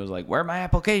ago, and he was like, "Where are my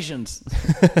applications?"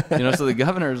 You know, so the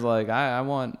governor's like, I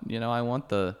want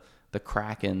the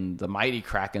Kraken, the mighty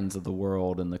Krakens of the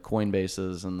world, and the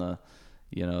Coinbases and the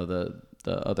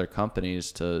other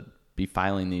companies to be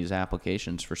filing these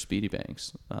applications for Speedy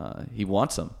Banks. He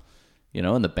wants them, you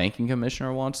know, and the banking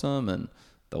commissioner wants them, and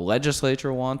the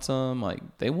legislature wants them. Like,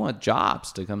 they want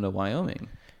jobs to come to Wyoming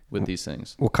with these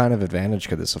things. What kind of advantage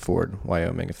could this afford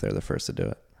Wyoming if they're the first to do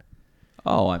it?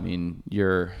 Oh, I mean,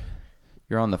 you're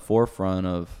on the forefront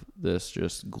of this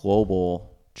just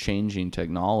global changing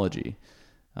technology.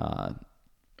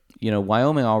 You know,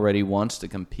 Wyoming already wants to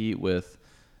compete with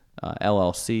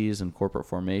LLCs and corporate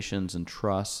formations and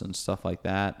trusts and stuff like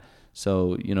that.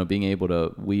 So, you know, being able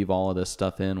to weave all of this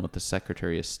stuff in with the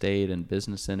Secretary of State and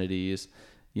business entities,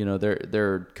 you know,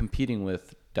 they're competing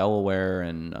with Delaware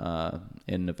and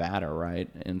in Nevada, right?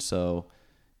 And so,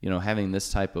 you know, having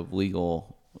this type of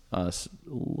legal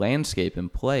landscape in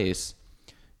place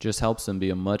just helps them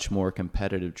be a much more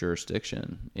competitive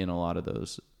jurisdiction in a lot of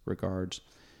those regards.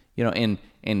 You know,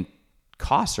 and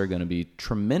costs are going to be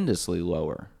tremendously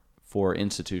lower for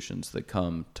institutions that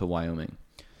come to Wyoming.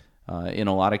 In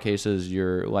a lot of cases,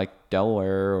 you're like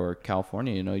Delaware or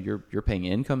California. You know, you're paying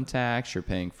income tax, you're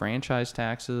paying franchise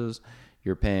taxes,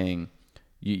 you're paying.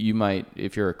 You might,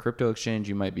 if you're a crypto exchange,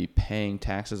 you might be paying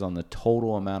taxes on the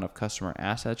total amount of customer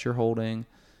assets you're holding.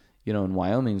 You know, and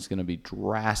Wyoming is going to be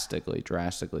drastically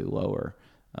lower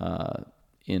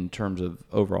in terms of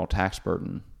overall tax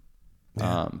burden.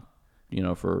 Yeah. You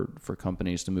know, for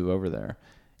companies to move over there.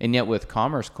 And yet with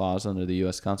Commerce Clause under the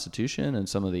U.S. Constitution and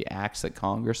some of the acts that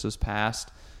Congress has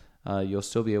passed, you'll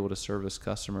still be able to service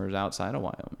customers outside of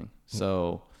Wyoming.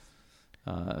 So,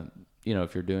 you know,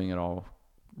 if you're doing it all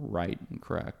right and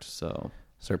correct. So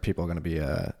are people going to be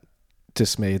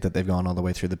dismayed that they've gone all the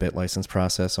way through the bit license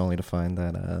process only to find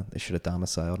that they should have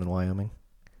domiciled in Wyoming?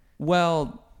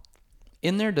 Well,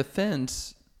 in their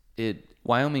defense,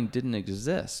 Wyoming didn't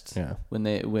exist. Yeah. When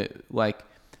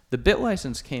the bit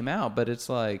license came out, but it's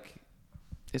like,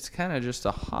 it's kind of just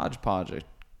a hodgepodge,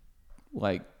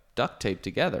 like duct tape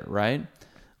together, right?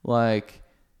 Like,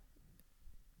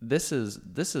 this is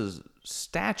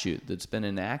statute that's been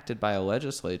enacted by a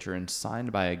legislature and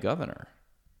signed by a governor.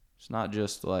 It's not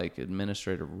just like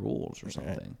administrative rules or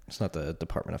something. Right. It's not the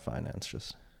Department of Finance,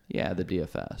 just the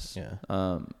DFS. Yeah.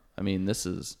 I mean, this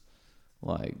is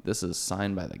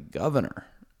signed by the governor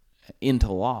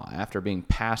into law after being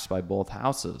passed by both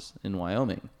houses in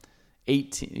Wyoming.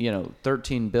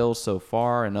 13 bills so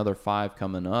far, another 5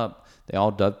 coming up. They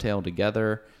all dovetail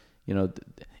together, you know,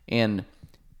 and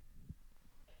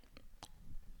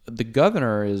the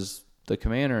governor is the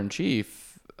commander in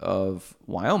chief of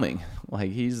Wyoming.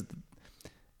 Like,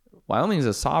 Wyoming's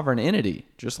a sovereign entity,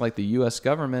 just like the U.S.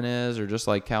 government is, or just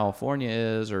like California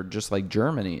is, or just like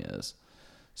Germany is.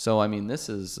 So, I mean, this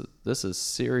is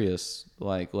serious,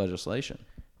 like, legislation.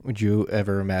 Would you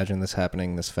ever imagine this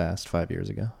happening this fast 5 years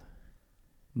ago?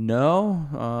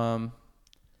 No,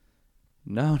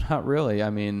 not really. I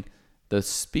mean, the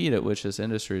speed at which this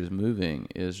industry is moving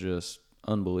is just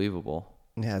unbelievable.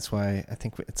 Yeah, that's why I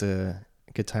think it's a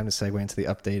good time to segue into the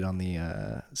update on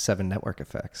the 7 network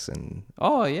effects. And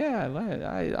oh yeah,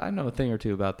 I know a thing or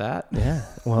two about that. Yeah.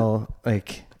 Well,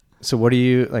 like, so what do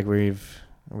you like?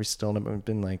 Are we still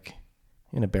been like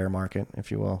in a bear market,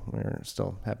 if you will? We're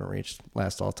still haven't reached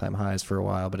last all-time highs for a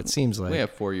while, but it seems like we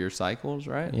have 4-year cycles,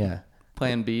 right? Yeah.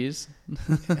 Plan Bs.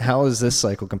 How is this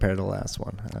cycle compared to the last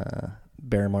one?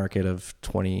 Bear market of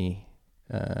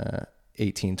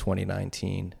 2018,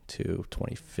 2019 to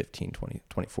 2015,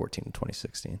 2014,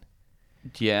 2016.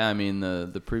 Yeah, I mean,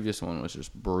 the previous one was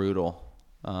just brutal.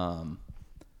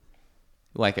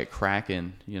 Like at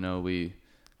Kraken, you know,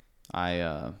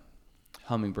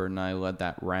 Hummingbird and I led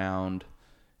that round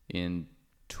in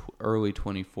early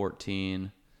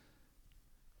 2014,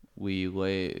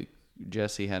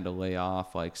 Jesse had to lay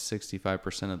off like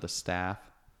 65% of the staff.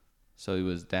 So he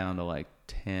was down to like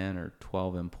 10 or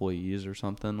 12 employees or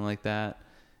something like that.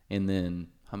 And then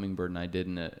Hummingbird and I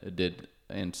did,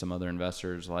 and some other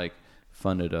investors like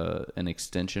funded an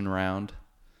extension round.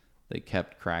 They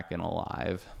kept Kraken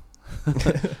alive.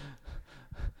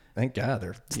 Thank God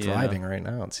they're thriving right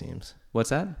now, it seems. What's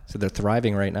that? So they're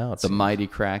thriving right now. The mighty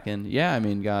Kraken. Yeah, I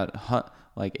mean, got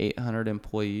like 800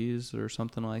 employees or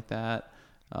something like that.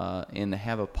 And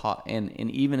have and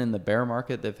even in the bear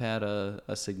market, they've had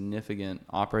a significant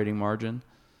operating margin,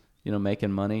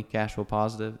 making money, cash flow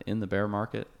positive in the bear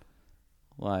market.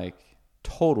 Like,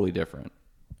 totally different.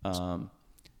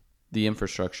 The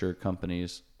infrastructure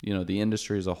companies, the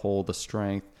industry as a whole, the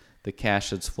strength, the cash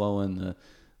that's flowing,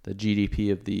 the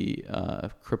GDP of the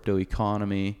crypto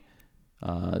economy,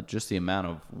 just the amount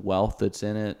of wealth that's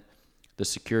in it, the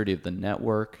security of the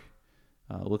network.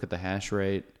 Look at the hash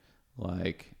rate.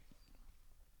 Like,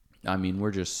 I mean,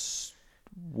 we're just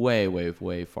way, way,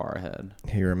 way far ahead.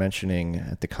 You were mentioning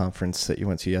at the conference that you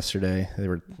went to yesterday, they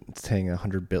were saying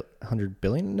 100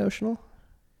 billion notional?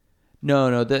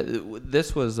 No.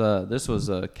 This was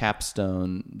a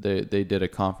capstone. They did a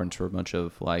conference for a bunch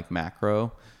of like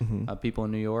macro people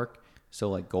in New York. So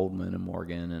like Goldman and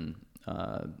Morgan and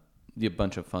a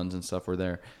bunch of funds and stuff were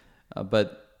there.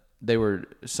 But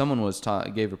someone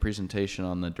gave a presentation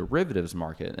on the derivatives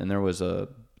market, and there's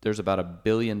about $1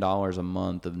 billion a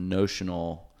month of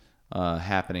notional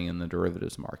happening in the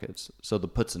derivatives markets. So the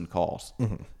puts and calls,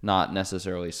 not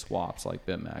necessarily swaps like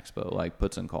BitMax, but like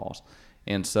puts and calls.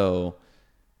 And so,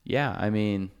 yeah, I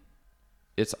mean,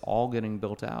 it's all getting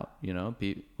built out.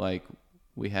 Like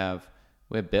we have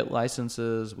bit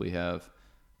licenses, we have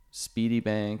Speedy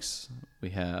Banks, we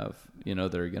have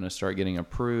they're going to start getting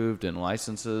approved and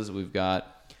licenses. We've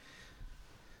got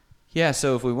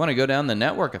so if we want to go down the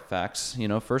network effects,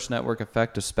 first network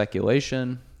effect is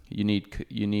speculation. You need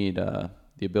the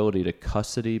ability to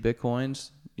custody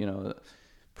Bitcoins.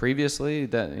 Previously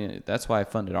that's why I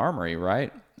funded Armory,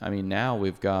 right? I mean, now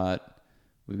we've got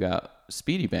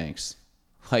Speedy Banks,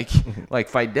 like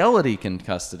Fidelity can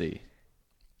custody,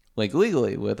 like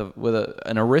legally with an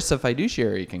ERISA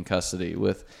fiduciary can custody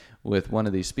with one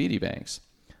of these Speedy Banks.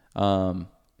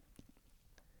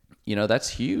 That's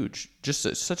huge.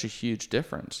 Just such a huge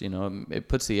difference. It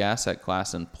puts the asset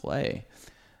class in play.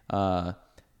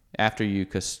 After you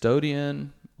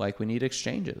custodian, like we need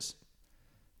exchanges.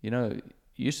 It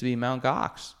used to be Mt.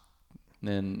 Gox.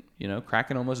 Then,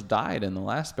 Kraken almost died in the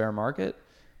last bear market.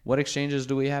 What exchanges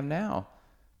do we have now?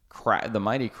 The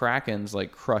mighty Kraken's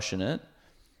like crushing it.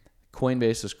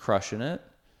 Coinbase is crushing it.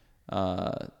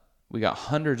 We got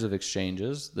hundreds of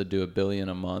exchanges that do $1 billion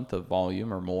a month of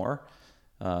volume or more,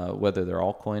 whether they're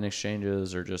altcoin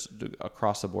exchanges or just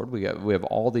across the board. We have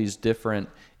all these different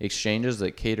exchanges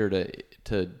that cater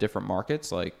to different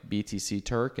markets, like BTC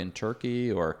Turk in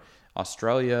Turkey or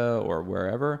Australia or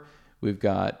wherever. We've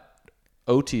got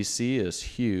OTC is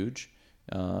huge.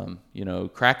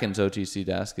 Kraken's OTC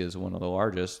desk is one of the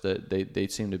largest. They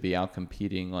seem to be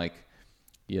outcompeting like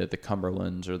the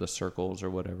Cumberlands or the Circles or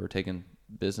whatever, taking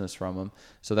business from them.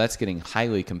 So that's getting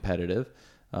highly competitive.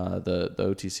 The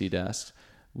OTC desks.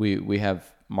 We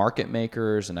have market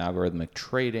makers and algorithmic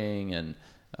trading and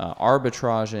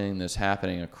arbitraging that's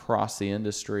happening across the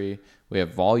industry. We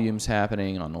have volumes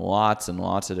happening on lots and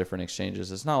lots of different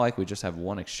exchanges. It's not like we just have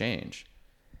one exchange.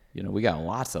 We got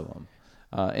lots of them.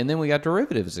 And then we got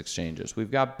derivatives exchanges.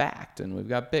 We've got Bakkt, and we've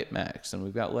got BitMEX, and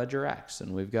we've got LedgerX,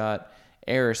 and we've got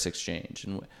Eris Exchange.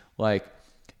 And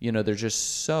there's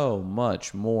just so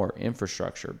much more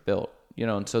infrastructure built,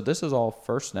 and so this is all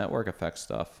first network effect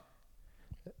stuff.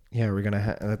 Yeah, we're going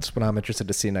to that's what I'm interested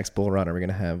to see next bull run. Are we going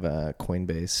to have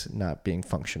Coinbase not being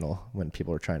functional when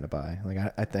people are trying to buy? Like,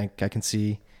 I think I can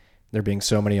see there being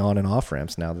so many on and off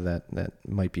ramps now that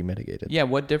might be mitigated. Yeah,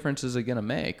 what difference is it going to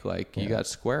make? Like, you got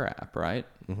Square App, right?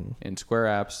 Mm-hmm. And Square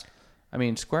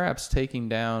App's taking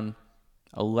down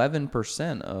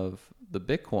 11% of the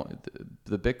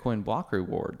Bitcoin block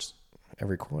rewards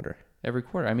every quarter.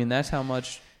 I mean, that's how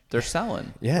much they're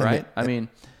selling. Yeah, right.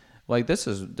 Like this,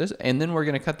 and then we're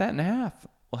going to cut that in half,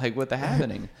 like with the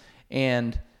halvening.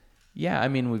 And yeah, I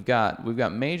mean, we've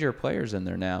got major players in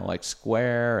there now, like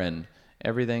Square and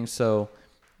everything. So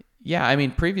yeah, I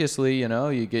mean, previously,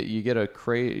 you get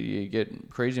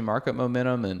crazy market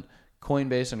momentum and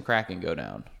Coinbase and Kraken go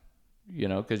down,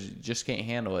 because you just can't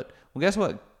handle it. Well, guess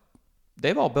what?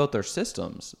 They've all built their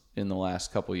systems in the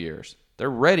last couple of years. They're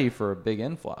ready for a big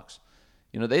influx.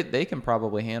 They can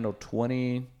probably handle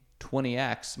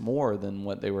 20x more than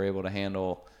what they were able to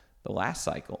handle the last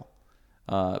cycle.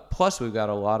 Plus, we've got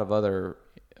a lot of other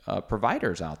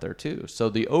providers out there too. So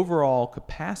the overall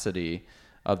capacity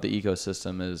of the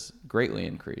ecosystem is greatly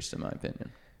increased, in my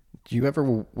opinion. Do you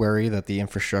ever worry that the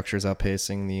infrastructure is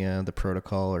outpacing the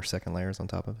protocol or second layers on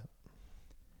top of it?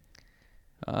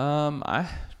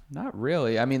 Not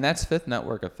really. I mean, that's fifth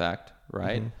network effect,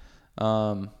 right?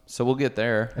 So we'll get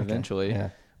there eventually. Yeah.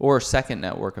 Or second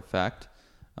network effect.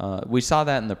 We saw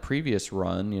that in the previous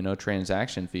run.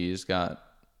 Transaction fees got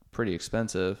pretty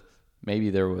expensive. Maybe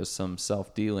there was some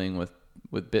self-dealing with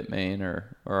Bitmain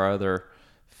or other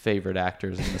favorite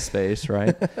actors in the space,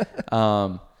 right?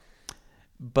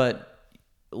 But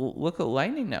look at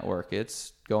Lightning Network.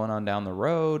 It's going on down the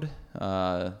road.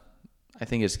 I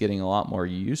think it's getting a lot more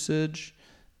usage.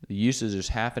 The usage is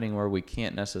happening where we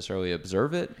can't necessarily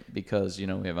observe it because,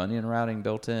 we have onion routing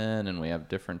built in and we have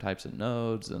different types of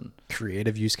nodes. And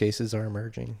creative use cases are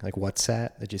emerging, like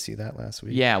WhatsApp. Did you see that last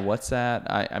week? Yeah,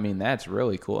 WhatsApp. I mean, that's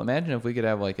really cool. Imagine if we could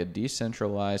have like a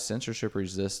decentralized,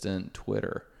 censorship-resistant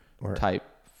Twitter type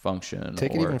function.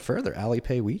 Take it even further.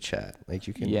 Alipay WeChat. Like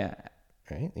you can... Yeah.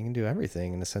 Right? You can do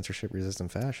everything in a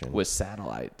censorship-resistant fashion. With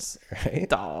satellites. Right?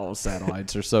 Oh,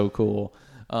 satellites are so cool.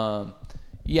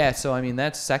 Yeah, so I mean,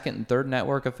 that's second and third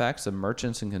network effects of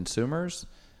merchants and consumers.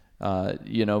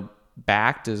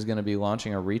 Bakkt is going to be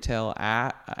launching a retail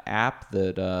app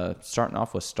that starting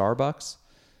off with Starbucks.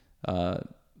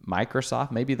 Microsoft,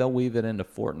 maybe they'll weave it into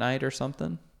Fortnite or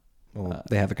something. Well,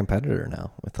 they have a competitor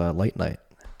now with Late Night.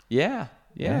 Yeah.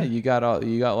 You got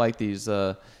like these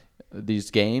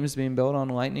games being built on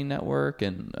Lightning Network,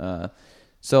 and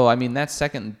so I mean that's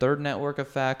second and third network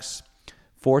effects.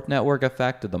 Fourth network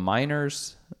effect of the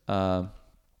miners. I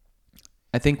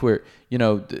think there's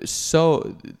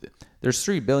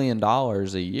 $3 billion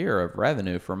a year of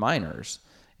revenue for miners,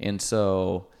 and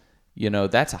so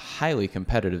that's a highly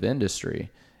competitive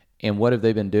industry. And what have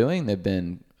they been doing? They've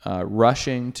been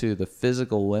rushing to the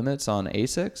physical limits on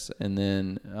ASICs, and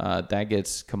then that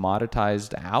gets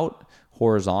commoditized out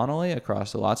horizontally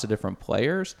across lots of different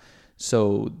players.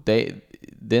 So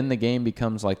then the game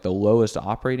becomes like the lowest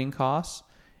operating costs.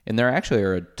 And there actually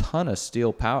are a ton of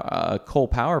coal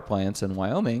power plants in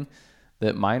Wyoming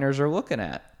that miners are looking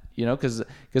at, because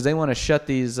they want to shut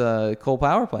these coal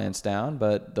power plants down,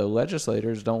 but the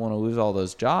legislators don't want to lose all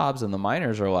those jobs, and the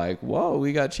miners are like, whoa,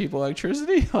 we got cheap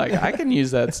electricity, like I can use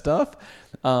that stuff,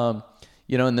 and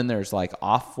then there's like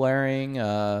off flaring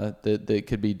that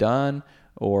could be done,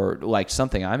 or like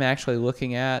something I'm actually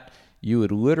looking at. You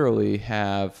would literally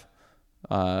have,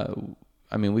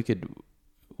 we could.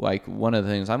 Like one of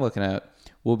the things I'm looking at,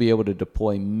 we'll be able to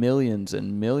deploy millions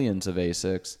and millions of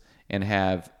ASICs and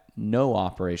have no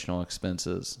operational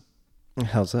expenses.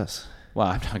 How's this? Well,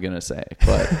 I'm not going to say,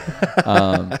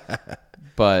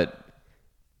 but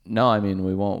no, I mean,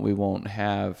 we won't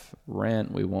have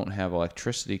rent. We won't have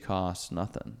electricity costs,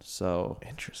 nothing. So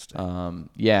interesting.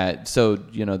 Yeah. So,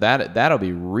 that'll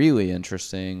be really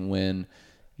interesting when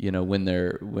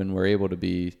we're able to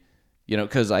be,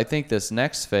 cause I think this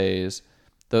next phase,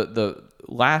 The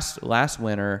last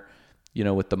winter,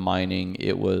 with the mining,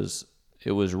 it was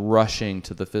rushing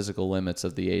to the physical limits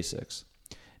of the ASICs.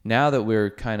 Now that we're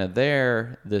kind of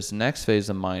there, this next phase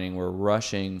of mining, we're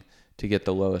rushing to get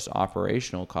the lowest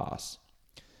operational costs.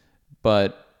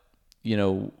 But,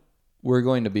 we're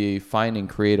going to be finding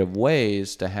creative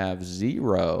ways to have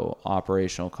zero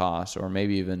operational costs or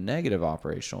maybe even negative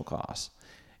operational costs.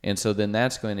 And so then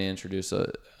that's going to introduce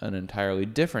an entirely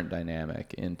different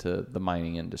dynamic into the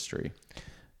mining industry.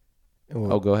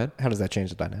 Well, go ahead. How does that change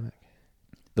the dynamic?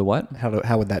 The what?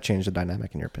 How would that change the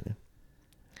dynamic in your opinion?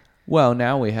 Well,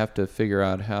 now we have to figure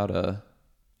out how to,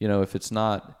 if it's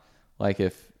not like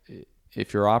if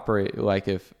you're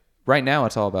if right now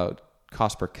it's all about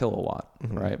cost per kilowatt,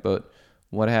 right? But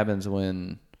what happens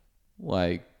when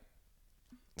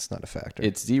it's not a factor?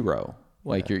 It's zero.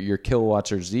 Your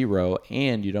kilowatts are zero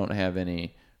and you don't have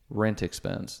any rent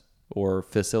expense or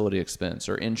facility expense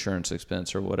or insurance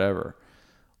expense or whatever.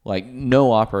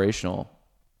 No operational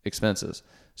expenses.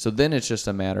 So then it's just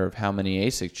a matter of how many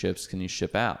ASIC chips can you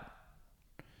ship out.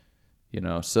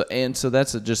 So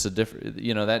that's just a different,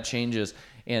 that changes.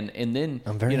 And then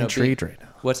I'm very intrigued right now.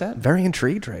 What's that? Very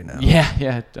intrigued right now.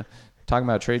 Yeah. Talking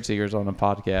about trade secrets on a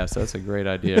podcast, that's a great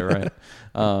idea, right?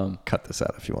 Cut this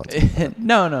out if you want to.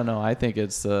 No. I think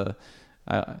it's it's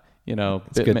a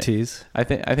good tease. I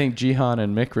think Jihan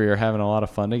and Mikri are having a lot of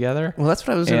fun together. Well, that's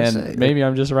what I was going to say. Maybe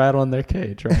I'm just rattling their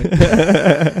cage,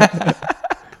 right?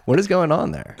 What is going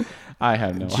on there? I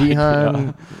have no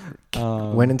idea.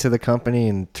 Jihan went into the company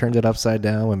and turned it upside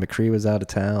down when McCree was out of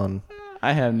town.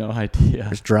 I have no idea.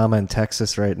 There's drama in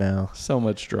Texas right now. So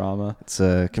much drama. It's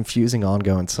a confusing,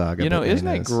 ongoing saga. You know, isn't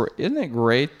Bitmain isn't it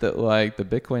great that like the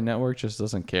Bitcoin network just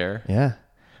doesn't care? Yeah,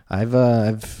 I've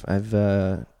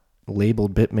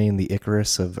labeled Bitmain the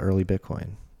Icarus of early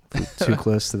Bitcoin. Too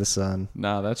close to the sun.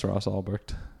 Nah, that's Ross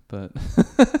Ulbricht. But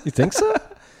You think so?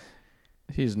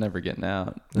 he's never getting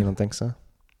out. You don't think so?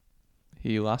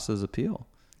 He lost his appeal.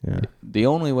 Yeah. The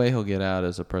only way he'll get out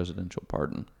is a presidential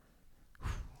pardon.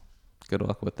 Good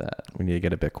luck with that. We need to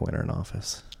get a Bitcoiner in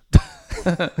office.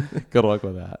 Good luck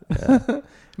with that. Yeah.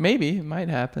 Maybe it might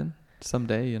happen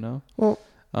someday, you know. Well,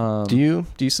 Um, do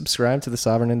you subscribe to the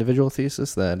sovereign individual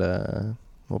thesis that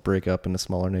we'll break up into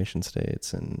smaller nation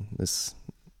states and this?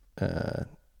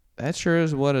 That sure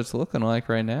is what it's looking like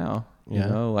right now. Yeah.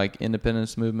 You know, like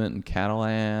independence movement in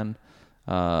Catalan.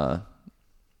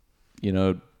 You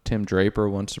know, Tim Draper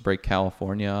wants to break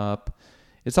California up.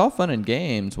 It's all fun and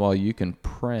games while you can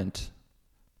print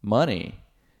money,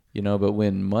 you know, but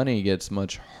when money gets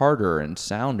much harder and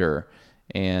sounder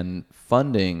and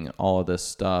funding all of this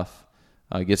stuff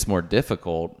gets more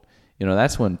difficult, you know,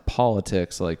 that's when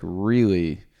politics like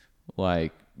really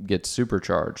like gets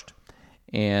supercharged.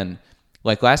 And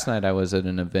like last night I was at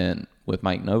an event with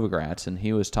Mike Novogratz and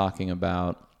he was talking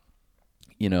about,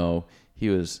 you know, he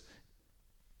was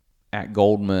at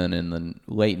Goldman in the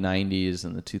late 90s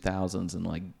and the 2000s and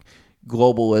like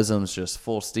globalism's just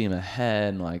full steam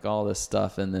ahead and like all this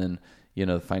stuff. And then, you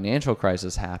know, the financial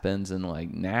crisis happens and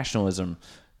like nationalism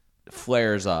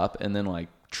flares up and then like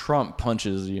Trump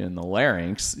punches you in the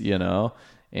larynx, you know,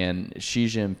 and Xi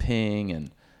Jinping.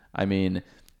 And I mean,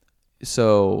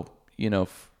 so, you know,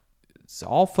 it's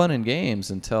all fun and games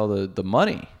until the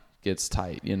money gets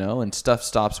tight, you know, and stuff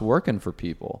stops working for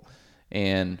people.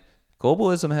 And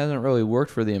globalism hasn't really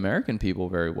worked for the American people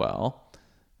very well.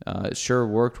 It sure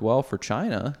worked well for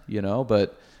China, you know,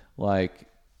 but like,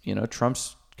 you know,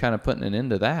 Trump's kind of putting an end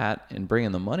to that and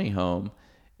bringing the money home.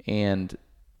 And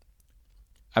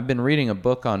I've been reading a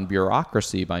book on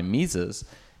bureaucracy by Mises,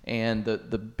 and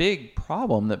the big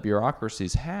problem that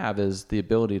bureaucracies have is the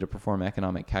ability to perform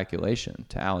economic calculation,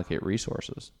 to allocate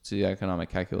resources. It's the economic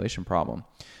calculation problem.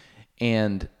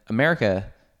 And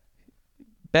America,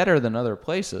 better than other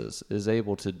places, is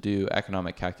able to do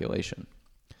economic calculation.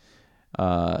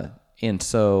 And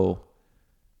so,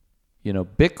 you know,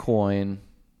 Bitcoin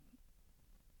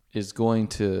is going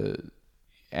to,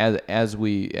 as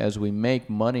we make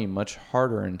money much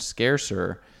harder and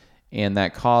scarcer, and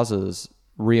that causes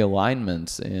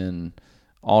realignments in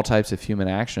all types of human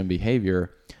action and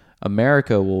behavior,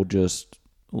 America will just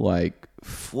like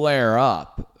flare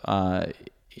up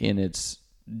in its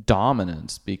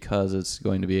dominance because it's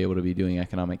going to be able to be doing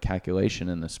economic calculation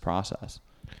in this process.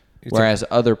 Whereas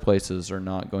other places are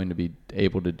not going to be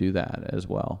able to do that as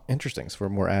well. Interesting. So we're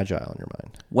more agile in your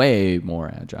mind. Way more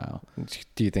agile.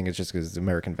 Do you think it's just because it's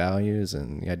American values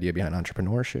and the idea behind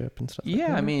entrepreneurship and stuff? Yeah, like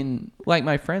that? I mean, like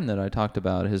my friend that I talked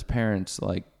about, his parents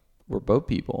like were boat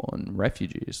people and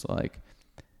refugees. Like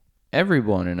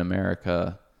everyone in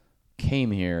America came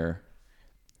here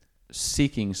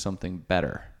seeking something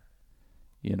better.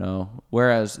 You know,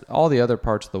 whereas all the other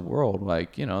parts of the world,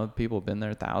 like, you know, people have been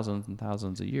there thousands and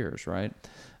thousands of years, right?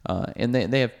 And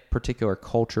they have particular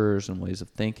cultures and ways of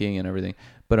thinking and everything.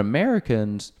 But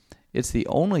Americans, it's the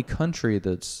only country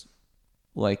that's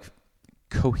like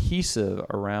cohesive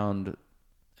around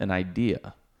an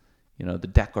idea, you know, the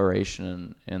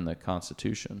Declaration and the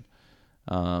Constitution.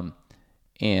 And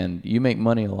you make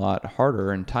money a lot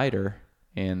harder and tighter,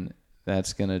 and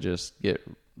that's going to just get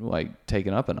like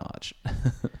taken up a notch.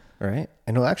 Right.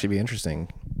 And it'll actually be interesting.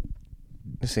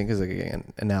 I think is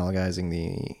again analogizing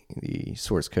the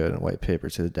source code and white paper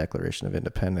to the Declaration of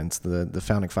Independence. The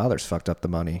founding fathers fucked up the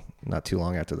money not too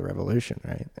long after the revolution,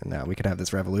 right? And now we could have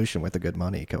this revolution with the good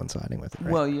money coinciding with it.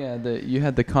 Right? Well, yeah, you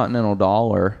had the Continental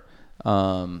Dollar.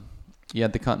 You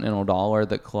had the Continental Dollar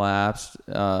that collapsed,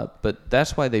 but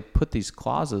that's why they put these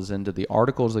clauses into the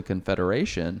Articles of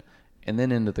Confederation and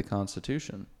then into the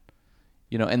Constitution.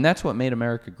 You know, and that's what made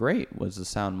America great, was the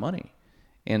sound money.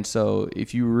 And so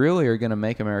if you really are going to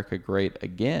make America great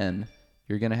again,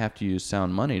 you're going to have to use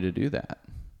sound money to do that.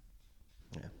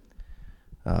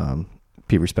 Yeah.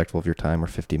 Be respectful of your time. We're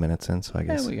 50 minutes in, so I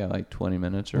guess. Yeah, we got like 20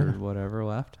 minutes or whatever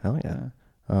left. Hell yeah.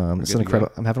 It's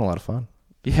incredible. I'm having a lot of fun.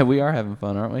 Yeah, we are having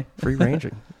fun, aren't we? Free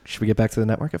ranging. Should we get back to the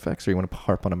network effects, or you want to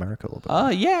harp on America a little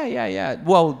bit? Yeah.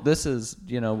 Well, this is,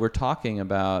 you know, we're talking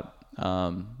about,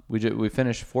 we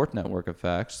finished fourth network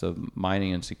effects of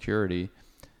mining and security.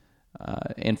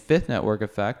 And fifth network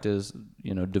effect is,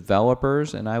 you know,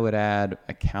 developers, and I would add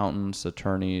accountants,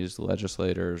 attorneys,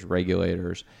 legislators,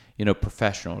 regulators, you know,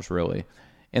 professionals really.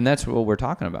 And that's what we're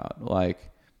talking about. Like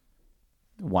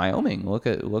Wyoming, look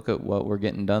at what we're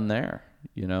getting done there.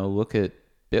 You know, look at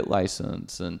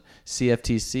BitLicense and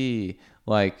CFTC.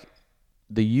 Like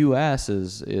the U.S.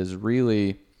 is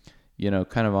really, you know,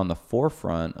 kind of on the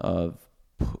forefront of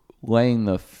laying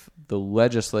the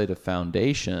legislative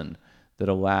foundation that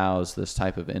allows this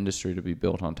type of industry to be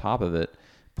built on top of it.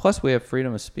 Plus, we have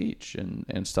freedom of speech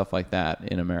and stuff like that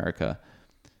in America.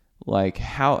 Like,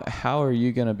 how are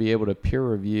you going to be able to peer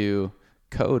review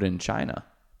code in China?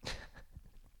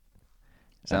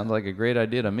 Sounds like a great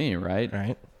idea to me, right?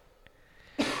 Right.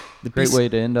 The Great way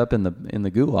to end up in the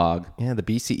gulag. Yeah, the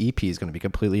BCEP is going to be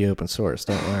completely open source.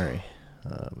 Don't worry.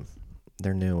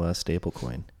 Their new stable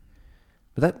coin.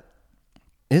 But that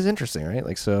is interesting, right?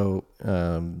 Like, so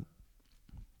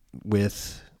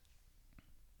with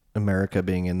America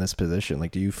being in this position,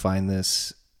 like, do you find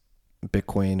this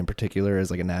Bitcoin in particular as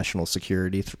like a national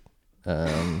security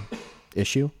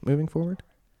issue moving forward?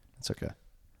 That's okay.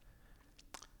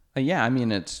 Yeah, I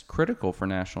mean, it's critical for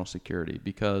national security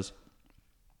because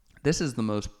this is the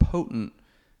most potent,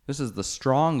 this is the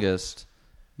strongest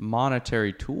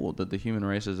monetary tool that the human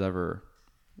race has ever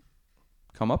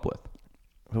come up with.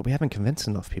 But we haven't convinced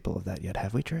enough people of that yet,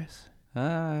 have we, Trace?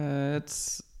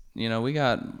 It's, you know, we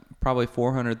got probably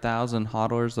 400,000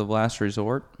 hodlers of last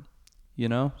resort, you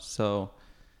know, so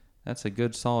that's a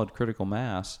good solid critical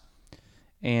mass.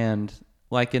 And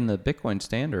like in the Bitcoin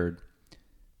standard,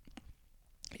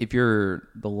 if you're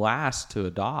the last to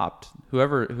adopt,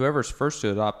 whoever's first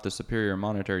to adopt the superior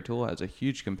monetary tool has a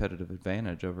huge competitive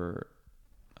advantage over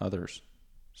others.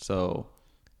 So,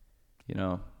 you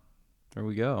know, there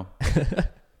we go.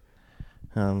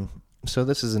 So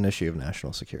this is an issue of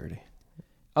national security.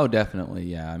 Oh, definitely.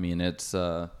 Yeah. I mean, it's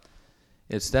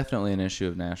definitely an issue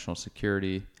of national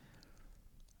security.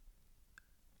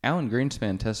 Alan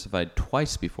Greenspan testified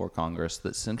twice before Congress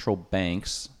that central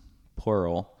banks,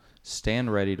 plural,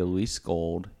 stand ready to lease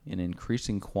gold in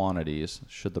increasing quantities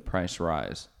should the price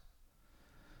rise.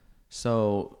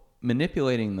 So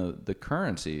manipulating the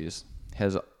currencies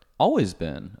has always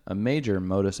been a major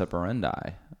modus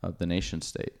operandi of the nation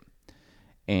state.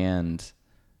 And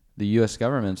the U.S.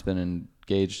 government's been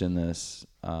engaged in this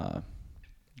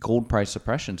gold price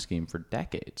suppression scheme for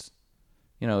decades.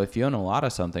 You know, if you own a lot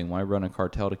of something, why run a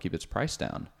cartel to keep its price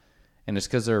down? And it's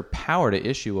because their power to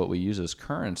issue what we use as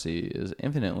currency is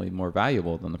infinitely more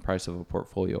valuable than the price of a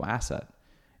portfolio asset.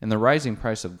 And the rising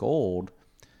price of gold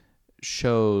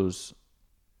shows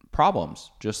problems,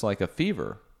 just like a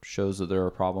fever shows that there are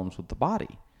problems with the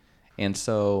body. And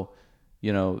so,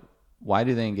 you know, why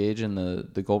do they engage in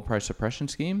the gold price suppression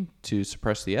scheme? To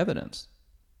suppress the evidence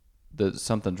that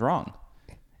something's wrong.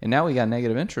 And now we got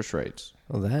negative interest rates,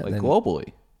 Well, that like then,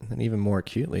 globally. and even more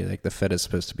acutely, like the Fed is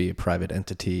supposed to be a private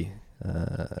entity,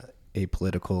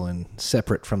 apolitical and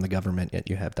separate from the government, yet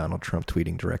you have Donald Trump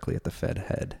tweeting directly at the Fed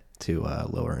head to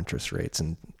lower interest rates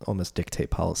and almost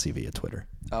dictate policy via Twitter.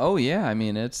 Oh, yeah. I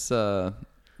mean, it's the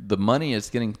money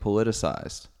is getting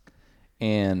politicized.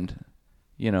 And,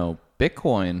 you know,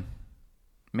 Bitcoin,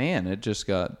 man, it just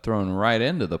got thrown right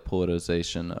into the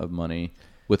politicization of money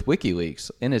with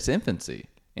WikiLeaks in its infancy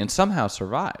and somehow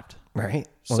survived. Right.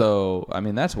 Well, So, I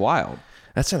mean, that's wild.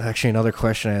 that's actually another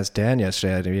question I asked Dan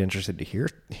yesterday. I'd be interested to hear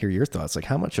your thoughts. Like,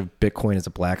 how much of Bitcoin is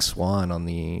a black swan on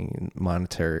the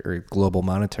monetary or global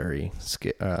monetary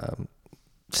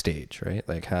stage, right?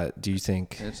 Like, how do you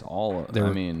think It's all, there I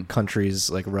were mean, countries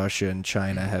like Russia and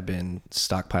China have been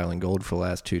stockpiling gold for the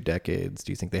last 2 decades?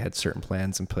 Do you think they had certain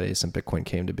plans in place and Bitcoin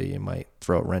came to be and might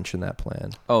throw a wrench in that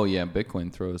plan? oh, yeah,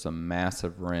 Bitcoin throws a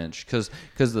massive wrench because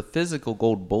the physical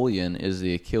gold bullion is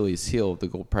the Achilles heel of the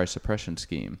gold price suppression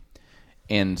scheme.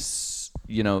 And,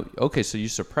 you know, okay, so you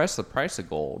suppress the price of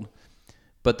gold,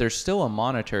 but there's still a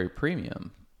monetary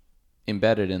premium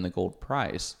embedded in the gold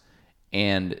price.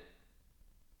 And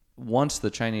once the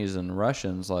Chinese and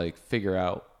Russians like figure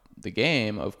out the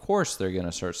game, of course they're going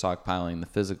to start stockpiling the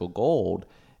physical gold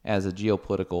as a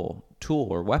geopolitical tool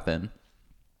or weapon.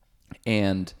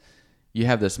 And you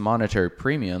have this monetary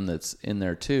premium that's in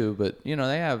there too, but you know,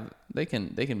 they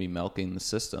can be milking the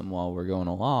system while we're going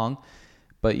along.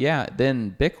 But yeah,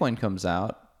 then Bitcoin comes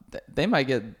out, they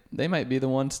might be the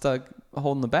ones stuck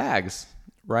holding the bags,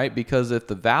 right? Because if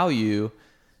the value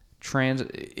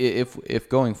if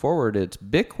going forward it's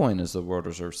Bitcoin is the world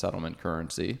reserve settlement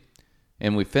currency,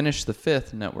 and we finish the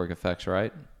 5th network effects,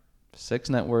 right? 6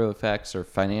 network effects are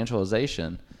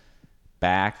financialization,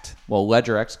 backed. Well,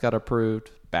 LedgerX got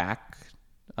approved. Back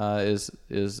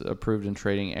is approved in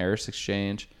trading Eris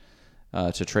Exchange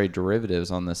to trade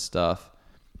derivatives on this stuff.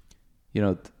 You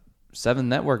know, 7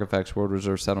 network effects world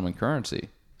reserve settlement currency.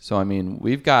 So I mean,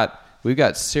 we've got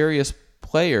serious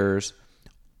players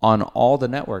on all the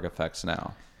network effects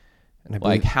now. And I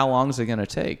Like, believe how long is it going to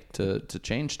take to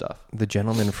change stuff? the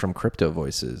gentleman from Crypto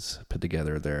Voices put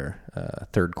together their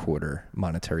third quarter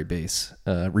monetary base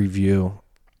review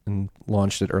and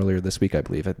launched it earlier this week, I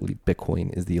believe. I believe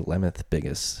Bitcoin is the 11th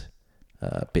biggest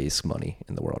base money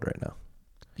in the world right now.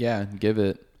 Yeah, give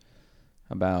it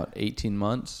about 18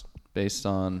 months based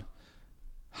on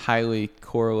highly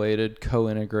correlated,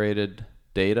 co-integrated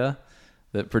data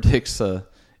that predicts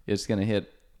it's going to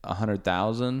hit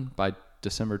 100,000 by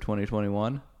December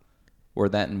 2021, where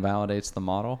that invalidates the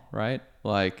model, right?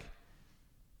 Like,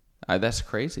 that's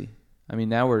crazy. I mean,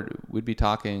 now we'd be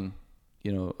talking,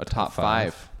 a top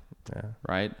five, Yeah.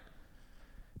 right?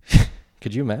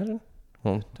 Could you imagine?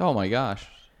 Well, Oh my gosh.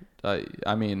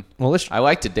 I mean, let's I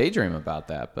like to daydream about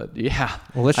that, but yeah.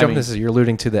 jump I mean, into this. You're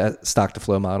alluding to the stock to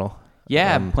flow model.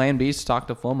 Yeah, Plan B stock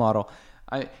to flow model.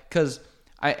 I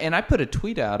put a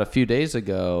tweet out a few days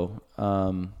ago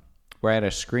where I had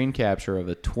a screen capture of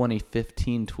a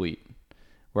 2015 tweet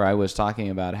where I was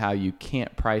talking about how you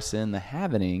can't price in the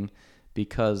halvening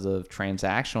because of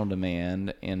transactional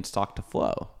demand and stock to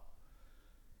flow.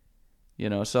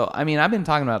 So I mean, I've been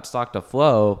talking about stock to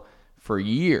flow for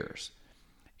years.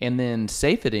 And then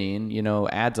Saifedean,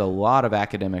 adds a lot of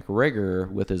academic rigor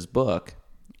with his book.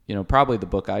 Probably the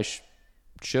book I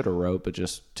should have wrote, but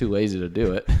just too lazy to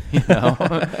do it.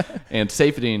 And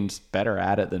Saifedean's better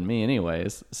at it than me,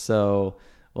 anyways. So,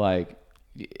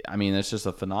 it's just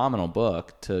a phenomenal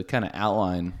book to kind of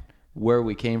outline where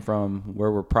we came from,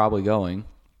 where we're probably going,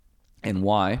 and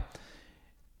why.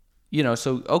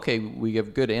 So okay, we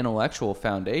have good intellectual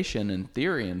foundation and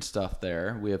theory and stuff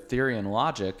there. We have theory and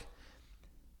logic.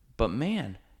 But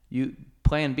man,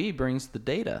 Plan B brings the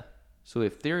data. So we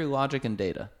have theory, logic, and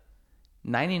data.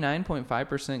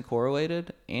 99.5%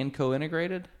 correlated and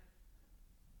co-integrated.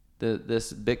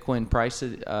 This Bitcoin price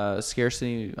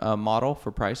scarcity model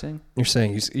for pricing. You're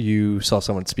saying you saw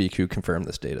someone speak who confirmed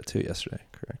this data too yesterday,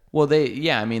 correct? Well, they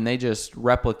just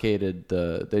replicated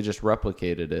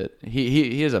it.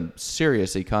 He is a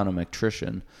serious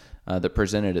econometrician that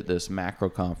presented at this macro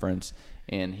conference,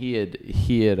 and he had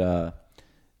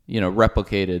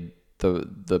replicated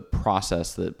the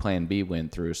process that Plan B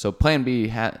went through. So Plan B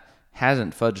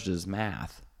hasn't fudged his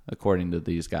math, according to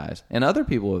these guys. And other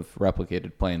people have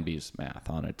replicated Plan B's math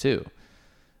on it too.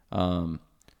 So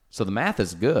the math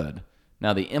is good.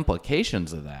 Now the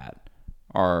implications of that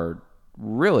are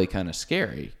really kind of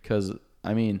scary because, is it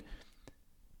any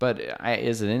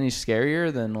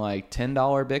scarier than like $10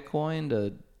 Bitcoin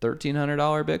to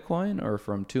 $1,300 Bitcoin, or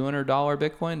from $200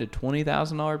 Bitcoin to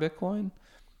 $20,000 Bitcoin?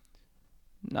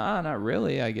 Nah, not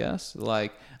really, I guess.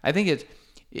 I think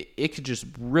it could just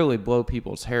really blow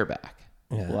people's hair back.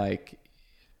 Yeah.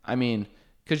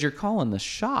 Because you're calling the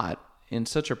shot in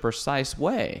such a precise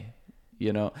way,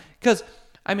 Because,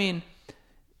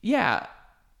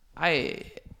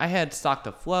 I had stock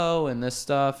to flow and this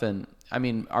stuff, and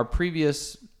our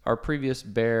previous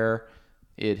bear,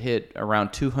 it hit around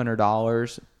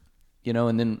 $200,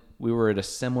 and then we were at a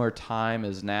similar time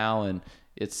as now, and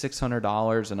it's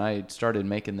 $600, and I started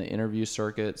making the interview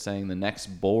circuit saying the next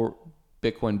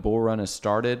Bitcoin bull run has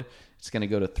started. It's going to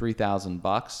go to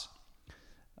 $3,000.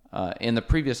 And the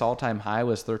previous all-time high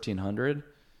was $1,300.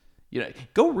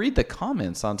 Go read the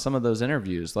comments on some of those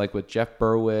interviews, like with Jeff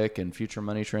Berwick and Future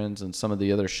Money Trends and some of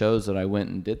the other shows that I went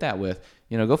and did that with.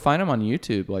 Go find them on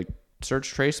YouTube. Like search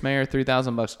Trace Mayer,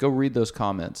 $3,000. Go read those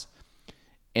comments,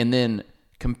 and then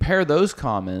compare those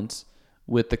comments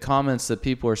with the comments that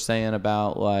people are saying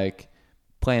about like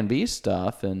Plan B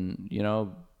stuff and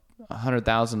 $100,000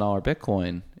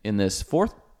 Bitcoin in this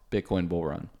fourth Bitcoin bull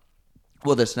run.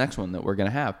 Well, this next one that we're going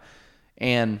to have.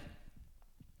 And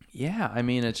yeah,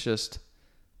 it's just,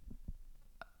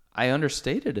 I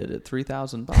understated it at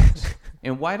 $3,000.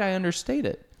 And why'd I understate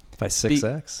it? By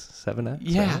 6x, 7x?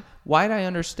 Yeah. Right? Why'd I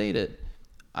understate it?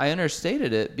 I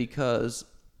understated it because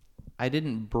I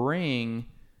didn't bring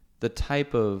the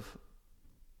type of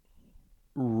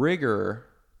rigor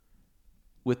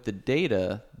with the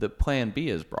data that Plan B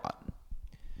has brought.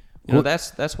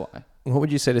 That's why. What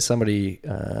would you say to somebody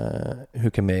who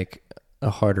can make a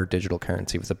harder digital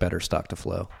currency with a better stock to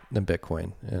flow than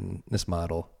Bitcoin, and this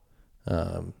model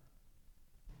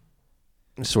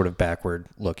sort of backward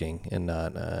looking and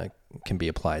not can be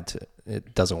applied to,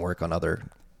 it doesn't work on other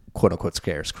quote unquote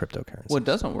scarce cryptocurrencies? Well, it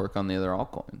doesn't work on the other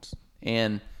altcoins.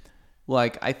 And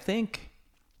I think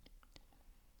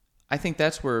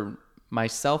that's where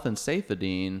myself and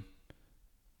Saifedean,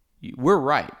 we're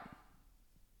right.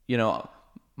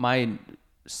 My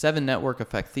 7 network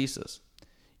effect thesis.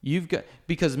 You've got,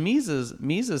 because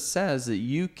Mises says that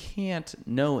you can't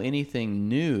know anything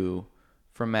new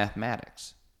from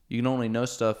mathematics. You can only know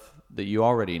stuff that you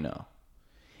already know.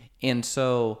 And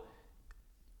so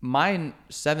my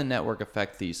 7 network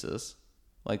effect thesis,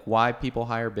 like why people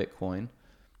hire Bitcoin,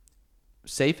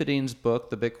 Saifedean's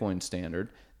book, The Bitcoin Standard,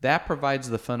 that provides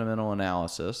the fundamental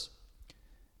analysis.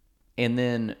 And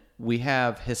then we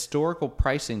have historical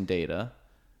pricing data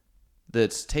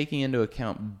that's taking into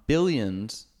account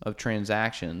billions of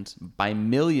transactions by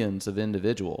millions of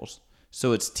individuals.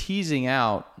 So it's teasing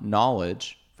out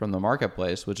knowledge from the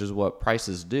marketplace, which is what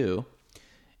prices do,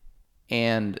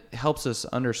 and helps us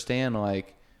understand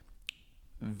like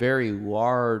very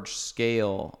large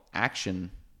scale action,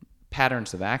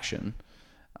 patterns of action.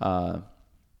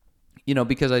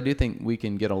 Because I do think we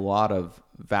can get a lot of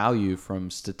value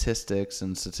from statistics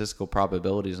and statistical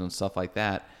probabilities and stuff like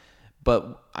that.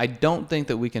 But I don't think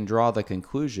that we can draw the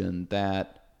conclusion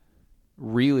that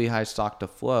really high stock to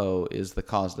flow is the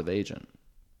causative agent.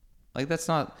 Like that's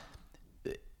not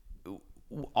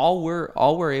all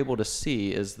we're able to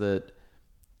see is that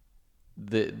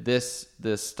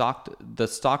the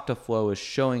stock to flow is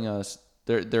showing us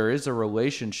there is a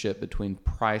relationship between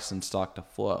price and stock to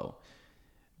flow.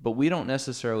 But we don't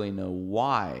necessarily know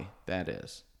why that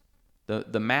is.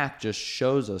 The math just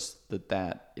shows us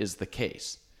that is the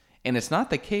case. And it's not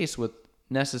the case with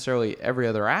necessarily every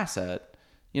other asset.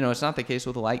 It's not the case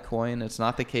with Litecoin. It's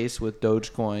not the case with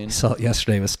Dogecoin. I saw it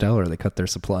yesterday with Stellar. They cut their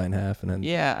supply in half. And then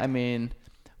yeah, I mean,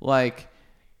 like,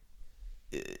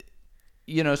 the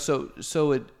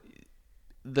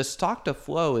stock to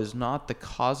flow is not the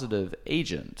causative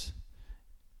agent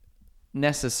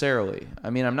necessarily.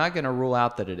 I mean, I'm not going to rule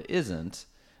out that it isn't,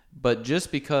 but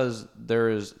just because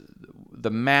the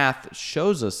math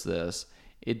shows us this,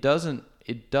 it doesn't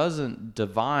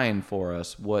divine for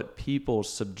us what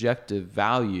people's subjective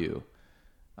value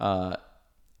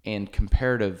and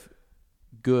comparative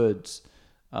goods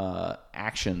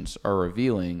actions are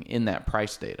revealing in that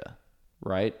price data,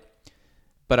 right?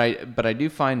 But I do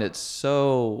find it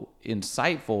so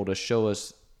insightful to show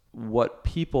us what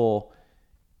people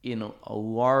in a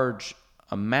large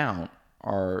amount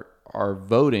are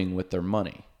voting with their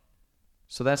money.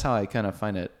 So that's how I kind of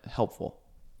find it helpful.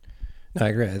 No, I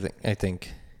agree. I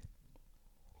think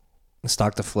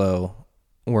stock to flow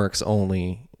works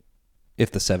only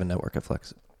if the 7 network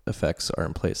effects are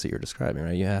in place that you're describing,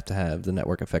 right? You have to have the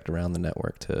network effect around the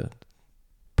network to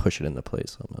push it into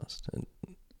place almost.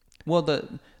 Well,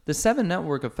 the 7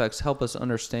 network effects help us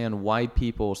understand why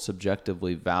people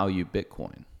subjectively value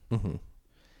Bitcoin. Mm-hmm.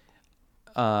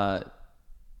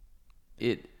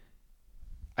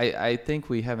 I think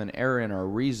we have an error in our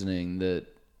reasoning that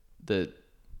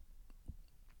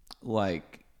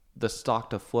like the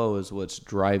stock to flow is what's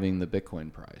driving the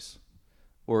Bitcoin price,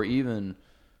 or even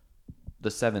the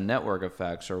 7 network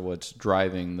effects are what's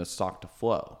driving the stock to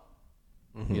flow.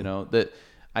 Mm-hmm. That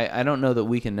I don't know that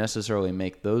we can necessarily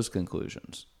make those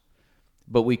conclusions,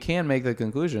 but we can make the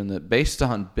conclusion that based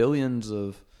on billions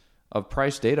of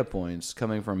price data points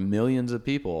coming from millions of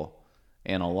people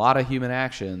and a lot of human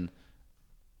action,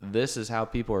 this is how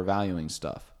people are valuing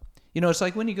stuff. It's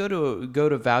like when you go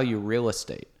to value real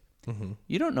estate. Mm-hmm.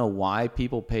 You don't know why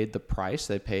people paid the price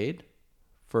they paid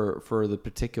for the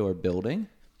particular building,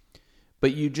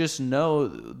 but you just know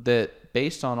that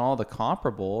based on all the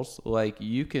comparables, like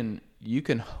you can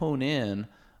hone in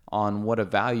on what a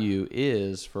value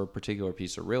is for a particular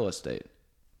piece of real estate.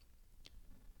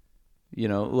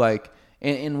 Like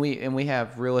and we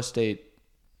have real estate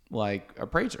like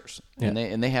appraisers, yeah.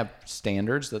 and they have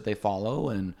standards that they follow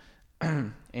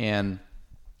and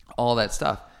all that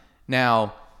stuff.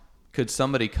 Now, could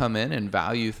somebody come in and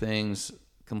value things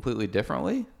completely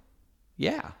differently?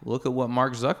 Yeah. Look at what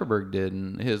Mark Zuckerberg did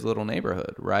in his little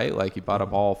neighborhood, right? Like he bought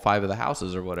up all 5 of the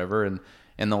houses or whatever.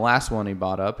 And the last one he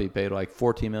bought up, he paid like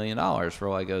 $14 million for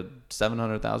like a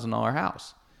 $700,000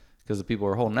 house because the people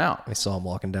were holding out. I saw him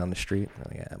walking down the street. I'm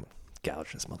like, yeah, I'm gonna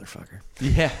gouge this motherfucker.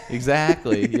 Yeah,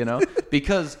 exactly.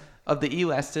 Because of the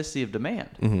elasticity of demand.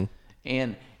 Mm-hmm.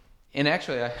 And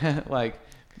actually, I like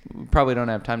probably don't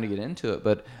have time to get into it,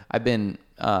 but I've been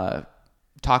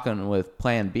talking with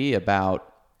Plan B about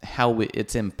how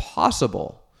it's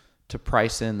impossible to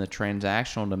price in the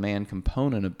transactional demand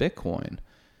component of Bitcoin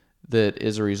that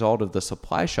is a result of the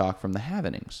supply shock from the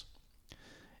halvenings.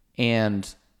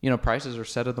 And, prices are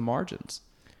set at the margins.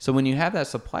 So when you have that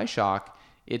supply shock,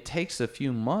 it takes a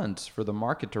few months for the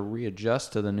market to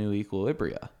readjust to the new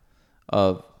equilibria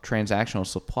of transactional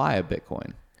supply of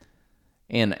Bitcoin.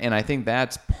 And I think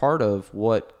that's part of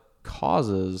what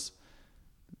causes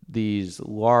these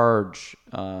large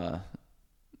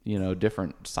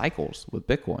different cycles with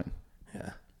Bitcoin.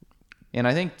 Yeah. And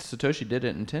I think Satoshi did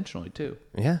it intentionally too.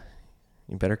 Yeah.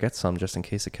 You better get some just in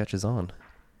case it catches on.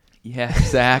 Yeah,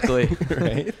 exactly.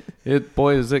 Right?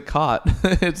 Boy, is it caught.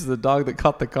 It's the dog that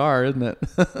caught the car, isn't it?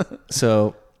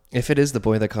 So if it is the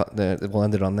boy that caught we'll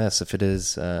end it on this. If it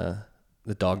is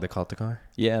the dog that caught the car.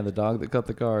 Yeah, the dog that caught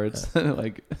the car. It's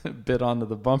like bit onto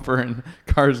the bumper and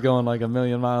car's going like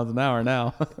 1,000,000 miles an hour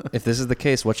now. If this is the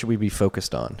case, what should we be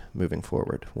focused on moving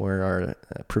forward? Where are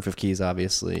proof of keys,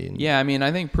 obviously? And Yeah, I mean,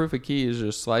 I think proof of keys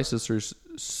just slices through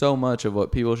so much of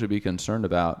what people should be concerned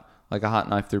about, like a hot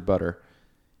knife through butter.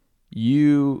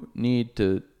 You need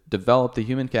to develop the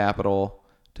human capital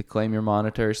to claim your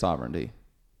monetary sovereignty.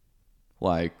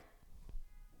 Like,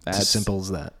 it's as simple as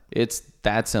that. It's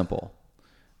that simple.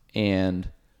 And,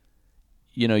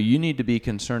 you need to be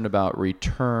concerned about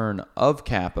return of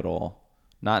capital,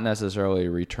 not necessarily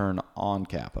return on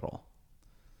capital.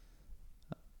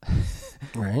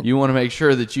 Right. You want to make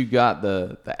sure that you got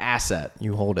the asset.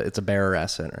 You hold it. It's a bearer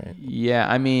asset, right? Yeah,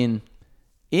 I mean,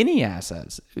 any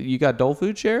assets. You got Dole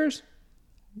Food shares?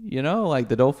 Like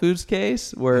the Dole Foods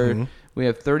case where we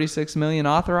have 36 million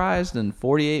authorized and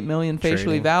 48 million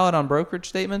facially valid on brokerage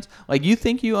statements. Like, you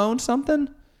think you own something?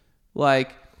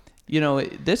 Like,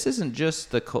 this isn't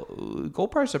just the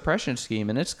gold price suppression scheme,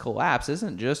 and its collapse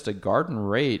isn't just a garden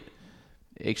rate,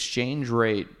 exchange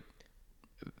rate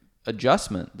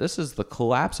adjustment. This is the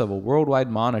collapse of a worldwide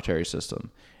monetary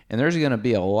system. And there's going to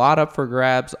be a lot up for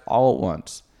grabs all at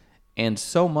once. And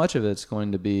so much of it's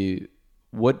going to be,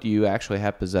 what do you actually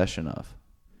have possession of?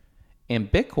 And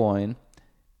Bitcoin,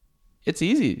 it's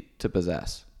easy to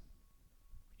possess,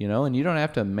 and you don't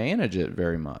have to manage it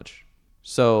very much.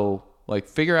 So,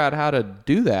 figure out how to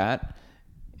do that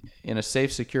in a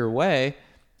safe, secure way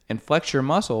and flex your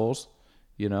muscles,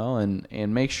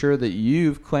 and make sure that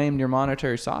you've claimed your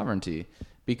monetary sovereignty,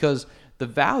 because the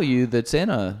value that's in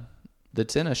a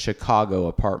Chicago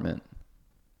apartment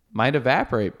might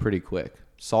evaporate pretty quick.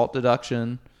 SALT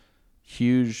deduction,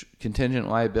 huge contingent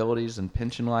liabilities and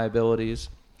pension liabilities,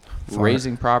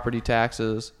 raising property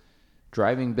taxes,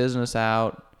 driving business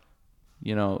out.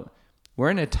 We're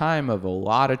in a time of a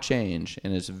lot of change,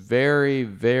 and it's very,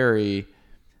 very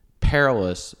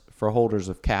perilous for holders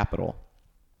of capital.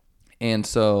 And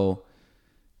so,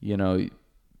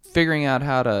 figuring out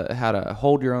how to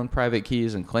hold your own private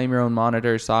keys and claim your own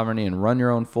monetary sovereignty and run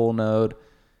your own full node.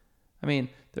 I mean,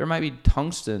 there might be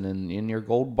tungsten in your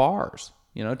gold bars.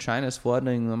 China's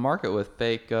flooding the market with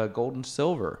fake gold and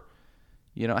silver.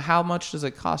 How much does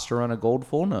it cost to run a gold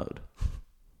full node?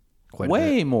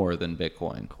 Way more than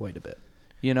Bitcoin. Quite a bit.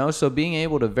 So being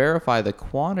able to verify the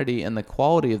quantity and the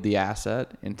quality of the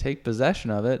asset and take possession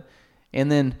of it,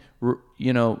 and then,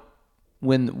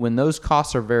 when those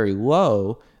costs are very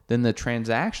low, then the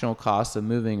transactional costs of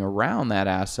moving around that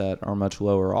asset are much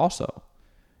lower also.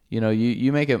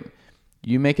 You make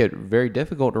it very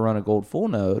difficult to run a gold full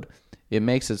node. It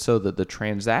makes it so that the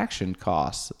transaction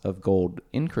costs of gold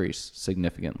increase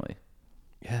significantly.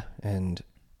 Yeah, and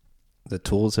the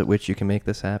tools at which you can make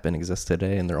this happen exist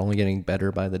today, and they're only getting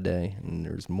better by the day. And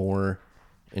there's more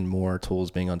and more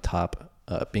tools being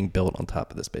built on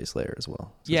top of this base layer as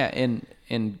well. So yeah,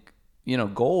 and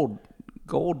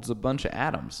gold's a bunch of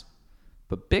atoms,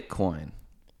 but Bitcoin,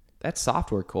 that's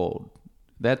software code.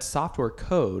 That's software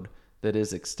code that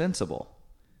is extensible.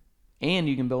 And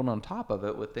you can build on top of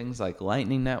it with things like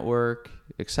Lightning Network,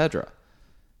 etc.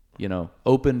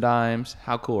 Open dimes.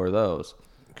 How cool are those?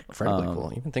 Incredibly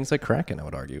cool. Even things like Kraken, I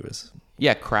would argue, is...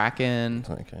 Yeah, Kraken,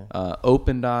 Okay.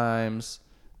 Open dimes,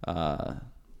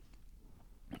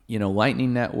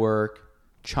 Lightning Network,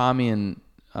 Chaumian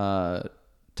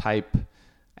type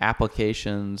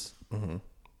applications. Mm-hmm.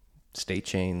 State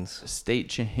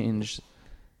chains.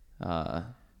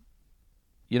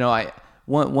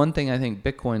 One thing I think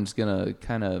Bitcoin's gonna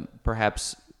kind of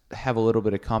perhaps have a little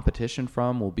bit of competition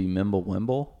from will be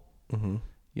Mimblewimble. Mm-hmm.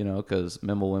 Because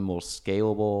Mimblewimble's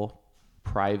scalable,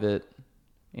 private,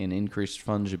 and increased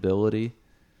fungibility.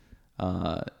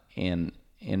 And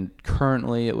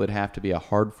currently it would have to be a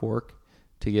hard fork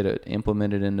to get it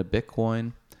implemented into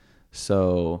Bitcoin.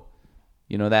 So,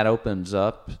 that opens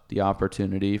up the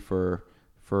opportunity for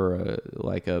a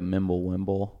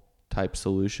Mimblewimble type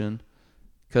solution.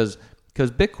 Because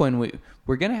Bitcoin,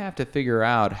 we're going to have to figure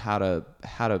out how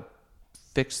to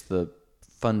fix the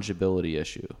fungibility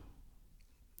issue.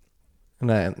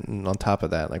 And on top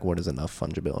of that, what is enough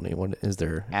fungibility? What is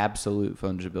there? Absolute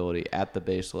fungibility at the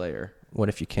base layer. What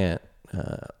if you can't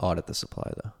audit the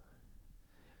supply, though?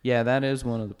 Yeah, that is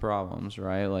one of the problems,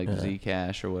 right? Like Yeah.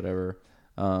 Zcash or whatever.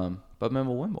 But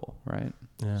Mimblewimble, right?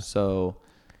 Yeah. So,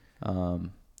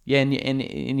 Yeah,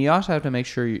 and you also have to make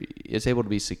sure it's able to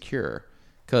be secure,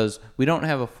 because we don't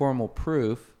have a formal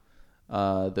proof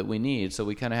that we need, so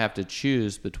we kind of have to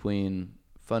choose between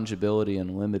fungibility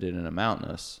and limited and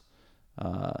amountness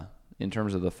in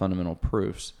terms of the fundamental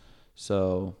proofs.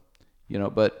 So,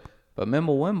 but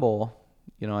Mimblewimble,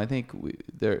 I think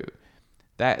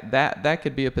that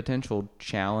could be a potential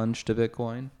challenge to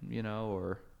Bitcoin,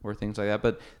 or things like that.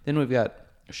 But then we've got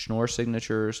Schnorr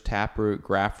signatures, Taproot,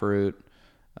 Graphroot.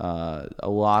 A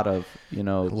lot of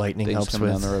Lightning things helps coming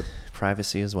down with the road.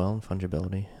 privacy as well and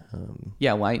fungibility.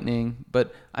 Yeah, Lightning.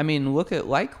 But I mean, look at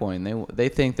Litecoin. They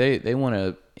think they want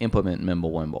to implement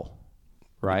Mimblewimble,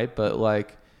 right? But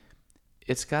like,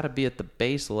 it's got to be at the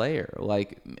base layer.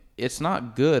 Like, it's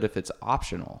not good if it's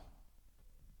optional.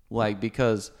 Like,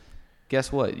 because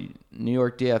guess what? New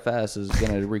York DFS is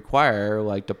going to require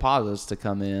like deposits to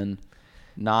come in,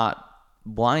 not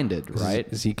blinded, right?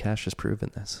 Zcash has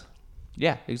proven this.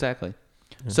 Yeah, exactly.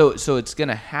 Yeah. So it's going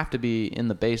to have to be in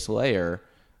the base layer,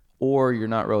 or you're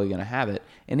not really going to have it.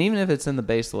 And even if it's in the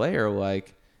base layer,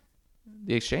 like,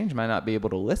 the exchange might not be able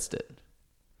to list it.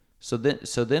 So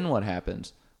then what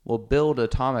happens? We'll build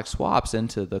atomic swaps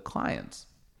into the clients.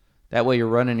 That way you're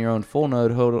running your own full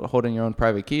node, holding your own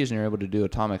private keys, and you're able to do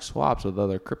atomic swaps with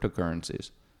other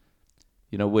cryptocurrencies,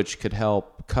 which could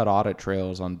help cut audit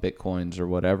trails on Bitcoins or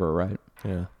whatever, right?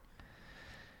 Yeah.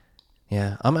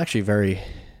 Yeah, I'm actually very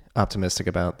optimistic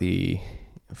about the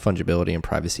fungibility and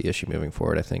privacy issue moving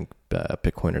forward. I think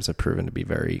Bitcoiners have proven to be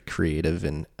very creative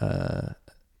and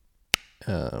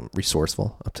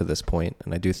resourceful up to this point.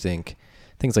 And I do think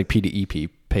things like P2EP,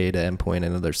 pay to endpoint, I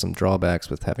know there's some drawbacks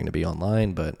with having to be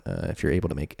online, but if you're able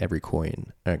to make every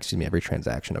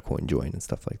transaction a coin join and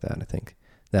stuff like that, I think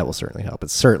that will certainly help.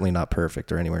 It's certainly not perfect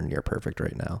or anywhere near perfect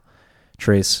right now.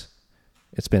 Trace,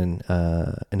 it's been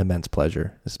an immense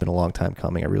pleasure. It's been a long time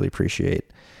coming. I really appreciate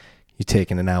you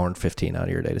taking an hour and 15 out of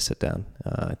your day to sit down.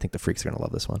 I think the freaks are going to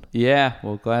love this one. Yeah,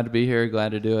 well, glad to be here.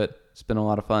 Glad to do it. It's been a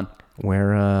lot of fun.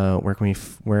 Where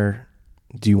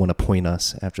do you want to point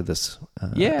us after this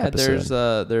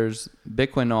episode? There's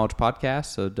Bitcoin Knowledge Podcast,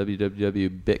 so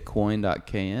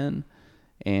www.bitcoin.kn,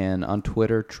 and on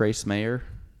Twitter, Trace Mayer.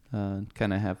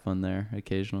 Kind of have fun there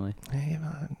occasionally. Hey,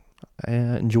 I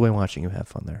enjoy watching you have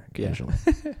fun there occasionally.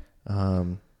 Yeah.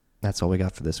 That's all we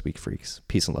got for this week, freaks.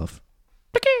 Peace and love.